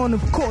dawn,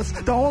 of course.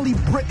 The only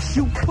bricks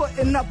you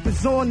putting up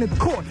is on the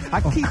court.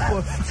 I keep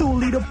a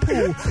 2-liter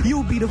pool,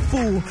 you be the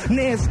fool.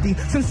 Nasty,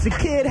 since the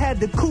kid had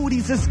the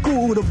cooties at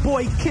school. The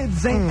boy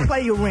kids ain't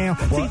play around.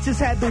 Teachers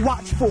had to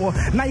watch for.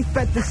 Knife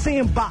at the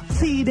sandbox,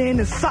 heat in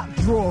the sock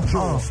drawer.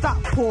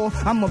 Stop, Paul,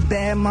 I'm a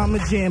bad mama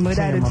jammer.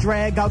 That'll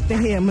drag out the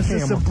hammer.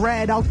 Sister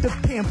Brad out the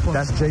pamper.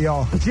 That's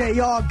JR.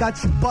 JR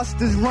got your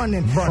busters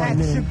running.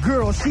 Ask your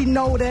girl, she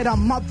know that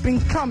I'm up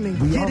and coming.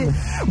 Get it?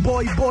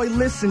 Boy,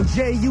 listen,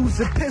 Jay use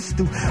a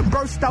pistol.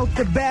 Burst out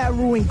the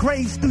barrel and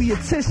graze through your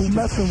tissue.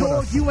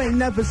 Dog, you ain't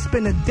never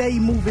spent a day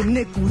moving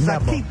nickels. I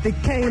keep the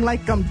cane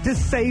like I'm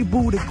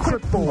disabled or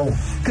crippled.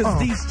 Cause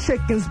these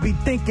chickens be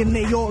thinking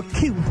they all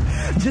cute.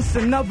 Just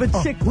another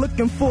chick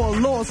looking for a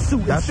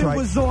lawsuit. If it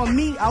was on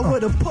me, I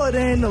would've put her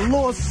in a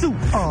lawsuit.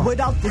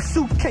 Without out the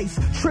suitcase.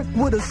 Trick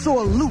with a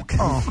sore Luke.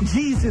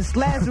 Jesus,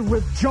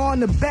 Lazarus, John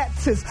the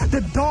Baptist.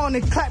 The dawn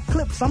and clap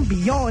clips. I'm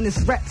beyond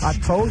this rap. I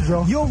told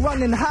you. You're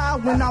running high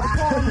when I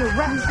palm the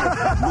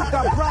rap. Luke,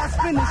 I prize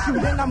finish you,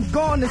 then I'm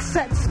gone to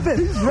sex fifth.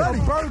 He's ready.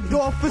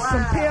 Bergdorf for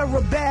some pair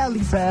of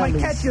ballies. Might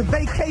catch a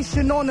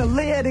vacation on a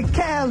lair to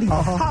Cali.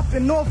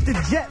 Hopping off the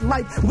jet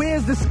like,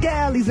 where's the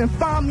scallies? And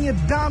find me a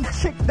dime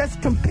chick that's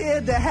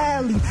compared to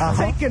Hallie.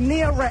 Take a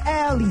near a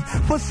alley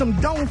for some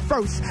dome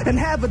first. And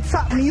have her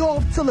top me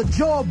off till a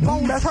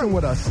jawbone messing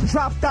with us.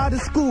 Dropped out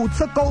of school,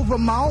 took over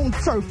my own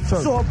turf.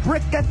 So a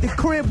brick at the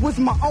crib was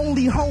my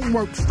only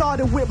homework.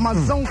 Started with my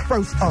zone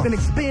first, then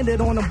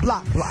expanded on the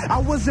block. I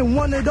wasn't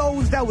one of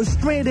those that was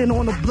stranded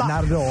on the block.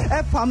 Not at all.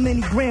 F how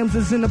many grams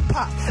is in the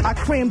pot. I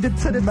crammed it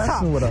to the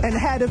top and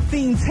had the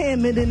fiends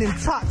hammered and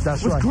intox.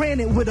 That's was right.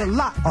 granted with a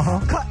lot.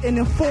 Cutting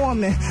and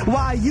forming.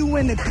 While you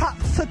and the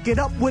cops took it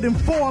up with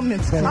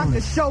informants. I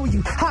can show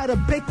you how to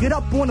bake it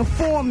up on a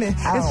foreman.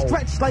 And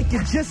stretch like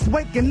you're just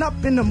waking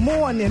up in the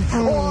morning.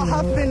 All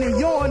huffing and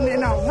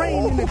yawning. I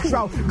rain in the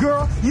drought.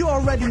 Girl, you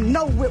already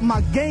know what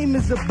my game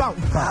is about.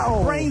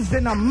 Brains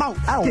then I'm out.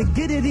 Can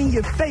get it in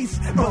your face.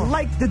 But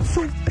like the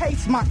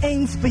toothpaste, my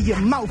aim's for your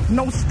mouth.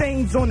 No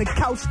stains on the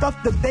couch. Stuff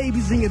the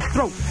babies in your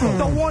throat.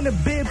 Don't want a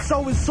bib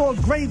so it's all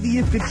gravy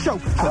if you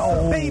choke.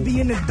 Baby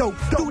in the dope.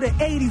 Through the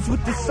 80s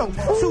with the soap.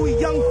 Too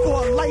young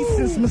for a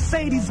license.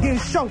 Mercedes getting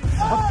choked.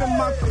 Up in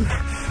my...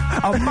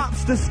 A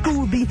mobster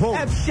Scooby,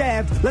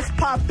 F-Shaft, let's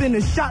pop in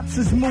the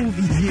shots'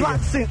 movie.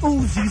 Glocks and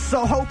Uzi,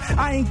 so hope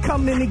I ain't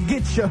coming to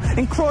get you.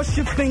 And cross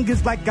your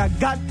fingers like I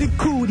got the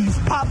cooties.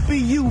 Pop a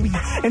Yui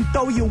and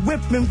throw your whip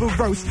in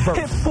reverse.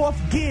 Hit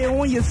fourth gear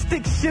on your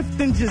stick shift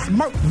and just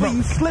murk. When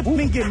you slip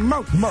and get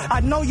murked. I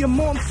know your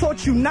mom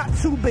taught you not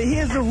to, but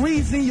here's a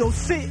reason you'll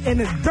sit in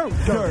the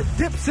dirt.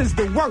 Dips is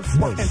the worst.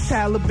 And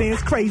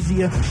Taliban's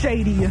crazier,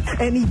 shadier.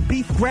 Any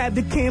beef grab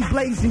the can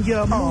blazing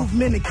your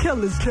movement of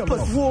killers.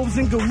 Plus wolves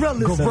and gorillas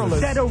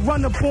that'll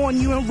run up on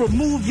you and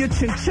remove your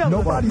chinchilla.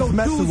 Nobody's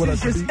messing with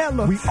us. Just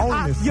Ella. We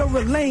own this. You're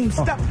a lame.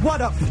 Step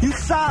what up? You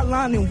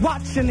sidelining,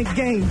 watching the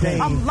game.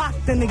 I'm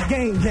locked in the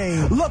game.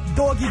 Look,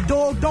 doggy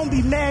dog, don't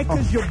be mad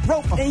because you're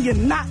broke and you're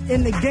not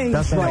in the game.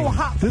 That's right. Don't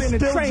hop This in the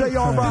still train.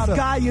 J.R. This Ryder.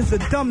 guy is a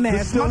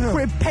dumbass. My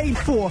crib paid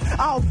for.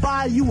 I'll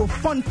buy you a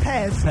fun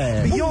pass.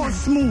 Beyond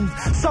smooth,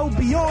 so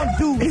beyond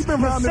dudes. He's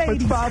been around there for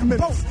 5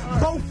 minutes.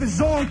 Both is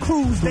on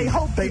cruise. They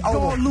hope they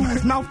don't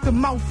lose mouth to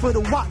mouth for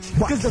the watch.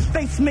 Because the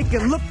face make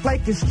it look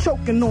like it's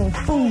choking on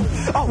food.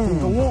 Go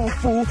on,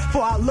 fool,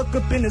 before I look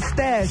up in the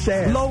stash.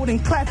 Load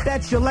and clap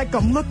at you like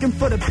I'm looking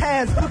for the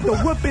pass. Put the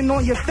whipping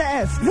on your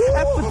fast.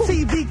 After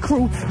TV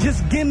crew,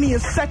 just give me a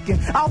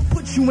second. I'll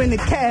put you in the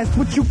cast.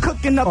 What you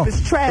cooking up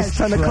is trash. It's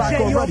 10 o'clock Jay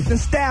already. off the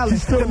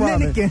stylish.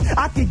 Dominican,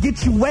 I can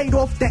get you weighed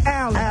off the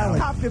alley.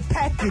 Pop it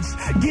package,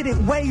 get it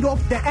weighed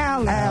off the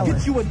alley.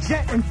 Get you a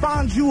jet and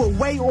find you a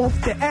way off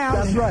the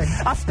alley. That's right.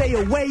 I stay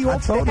away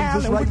off the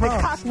alley with the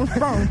cockroach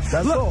firm.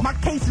 Look, my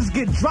cases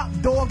get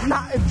dropped, dog,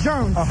 not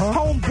adjourned.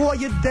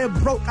 Homeboy, you're dead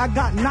broke. I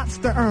got knots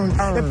to earn.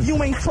 If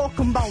you ain't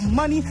talking about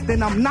money,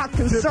 then I'm not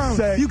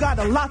concerned. You got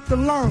a lot to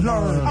learn.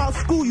 I'll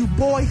school you,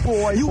 boy.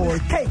 You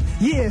was cake,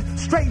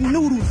 straight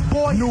noodles,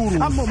 boy.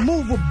 I'm a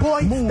mover,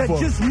 boy. That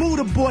just move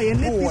the boy.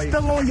 And if he's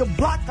still on your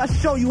block, I'll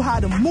show you how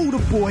to move the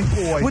boy.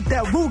 With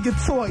that Ruger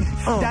toy,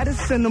 that is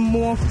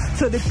cinnamorph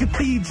to the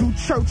cathedral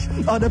church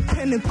or the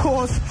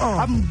Pentecost.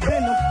 I'm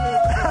been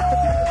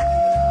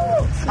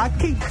I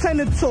keep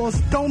tenators,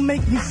 don't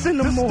make me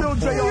cinnamon. This still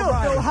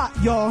J.R. Still hot,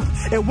 y'all.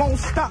 It won't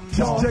stop,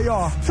 y'all.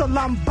 J.R. Till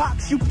I'm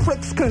box, you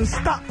pricks couldn't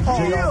stop.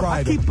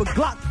 I keep a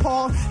Glock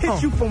paw,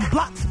 hit you from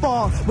blocks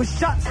far with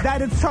shots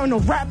that'll turn a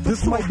rapper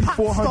This to might a be pop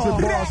 400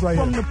 star. bars right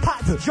From here. the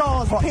pots,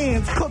 jars,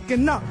 pans,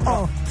 cooking up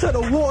to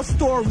the war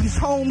stories,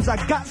 homes. I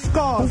got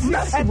scars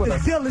at the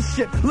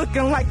dealership,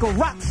 looking like a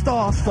rock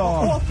star.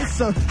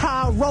 Officer,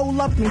 how I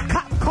roll up in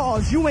cop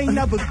cars. You ain't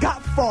never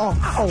got far.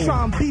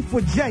 Try and beef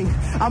with Jay.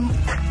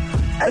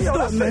 Hey, yo,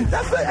 that's it.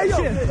 That's it. Hey, yo.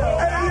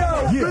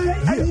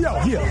 Hey, yo.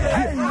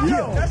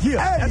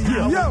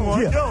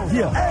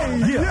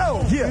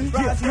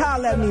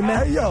 Holla at me,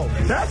 man. Hey, yo.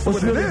 That's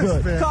what it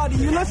is, man. Cardi,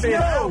 you listen?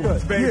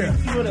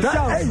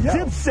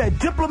 Dipset,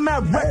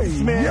 Diplomat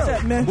Records,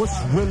 man. What's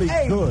really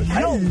good?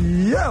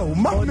 Yo,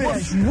 my man.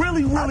 What's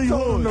really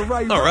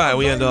good? All right,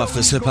 we end off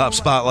this hip-hop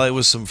spotlight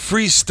with some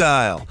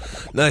freestyle.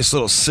 Nice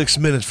little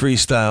 6-minute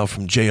freestyle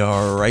from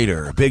J.R.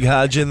 Ryder. Big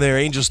Hodge in there,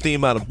 Angel's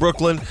Theme out of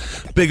Brooklyn.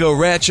 Big O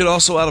Ratchet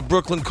also out of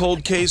Brooklyn,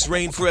 Cold Case,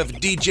 Rain Forever,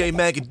 DJ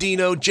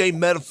Magadino, J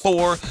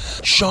Metaphor,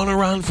 Sean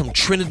Aron from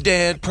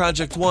Trinidad,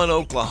 Project One,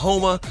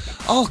 Oklahoma.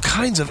 All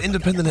kinds of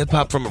independent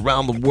hip-hop from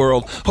around the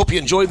world. Hope you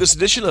enjoyed this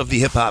edition of the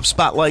Hip-Hop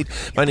Spotlight.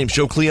 My name's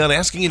Joe Cleon,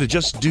 asking you to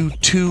just do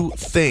 2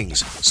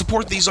 things.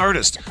 Support these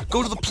artists.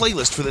 Go to the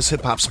playlist for this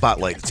Hip-Hop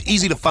Spotlight. It's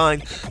easy to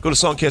find. Go to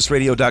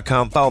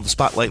songcastradio.com, follow the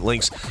Spotlight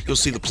links. You'll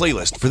see the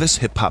playlist for this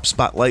Hip-Hop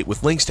Spotlight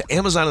with links to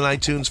Amazon and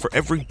iTunes for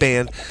every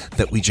band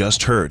that we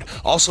just heard.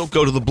 Also,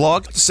 go to the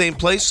blog, the same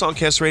place,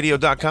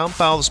 songcastradio.com.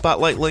 Follow the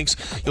Spotlight links.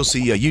 You'll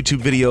see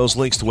YouTube videos,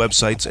 links to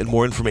websites, and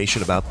more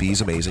information about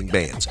these amazing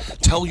bands.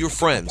 Tell your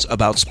friends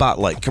about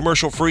Spotlight.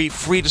 Commercial-free,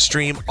 free to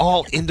stream,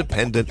 all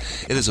independent.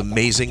 It is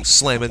amazing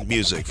slamming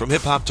music. From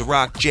hip-hop to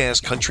rock,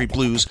 jazz, country,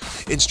 blues,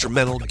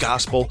 instrumental,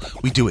 gospel.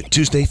 We do it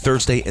Tuesday,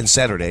 Thursday, and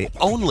Saturday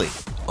only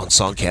on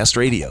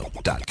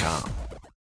songcastradio.com.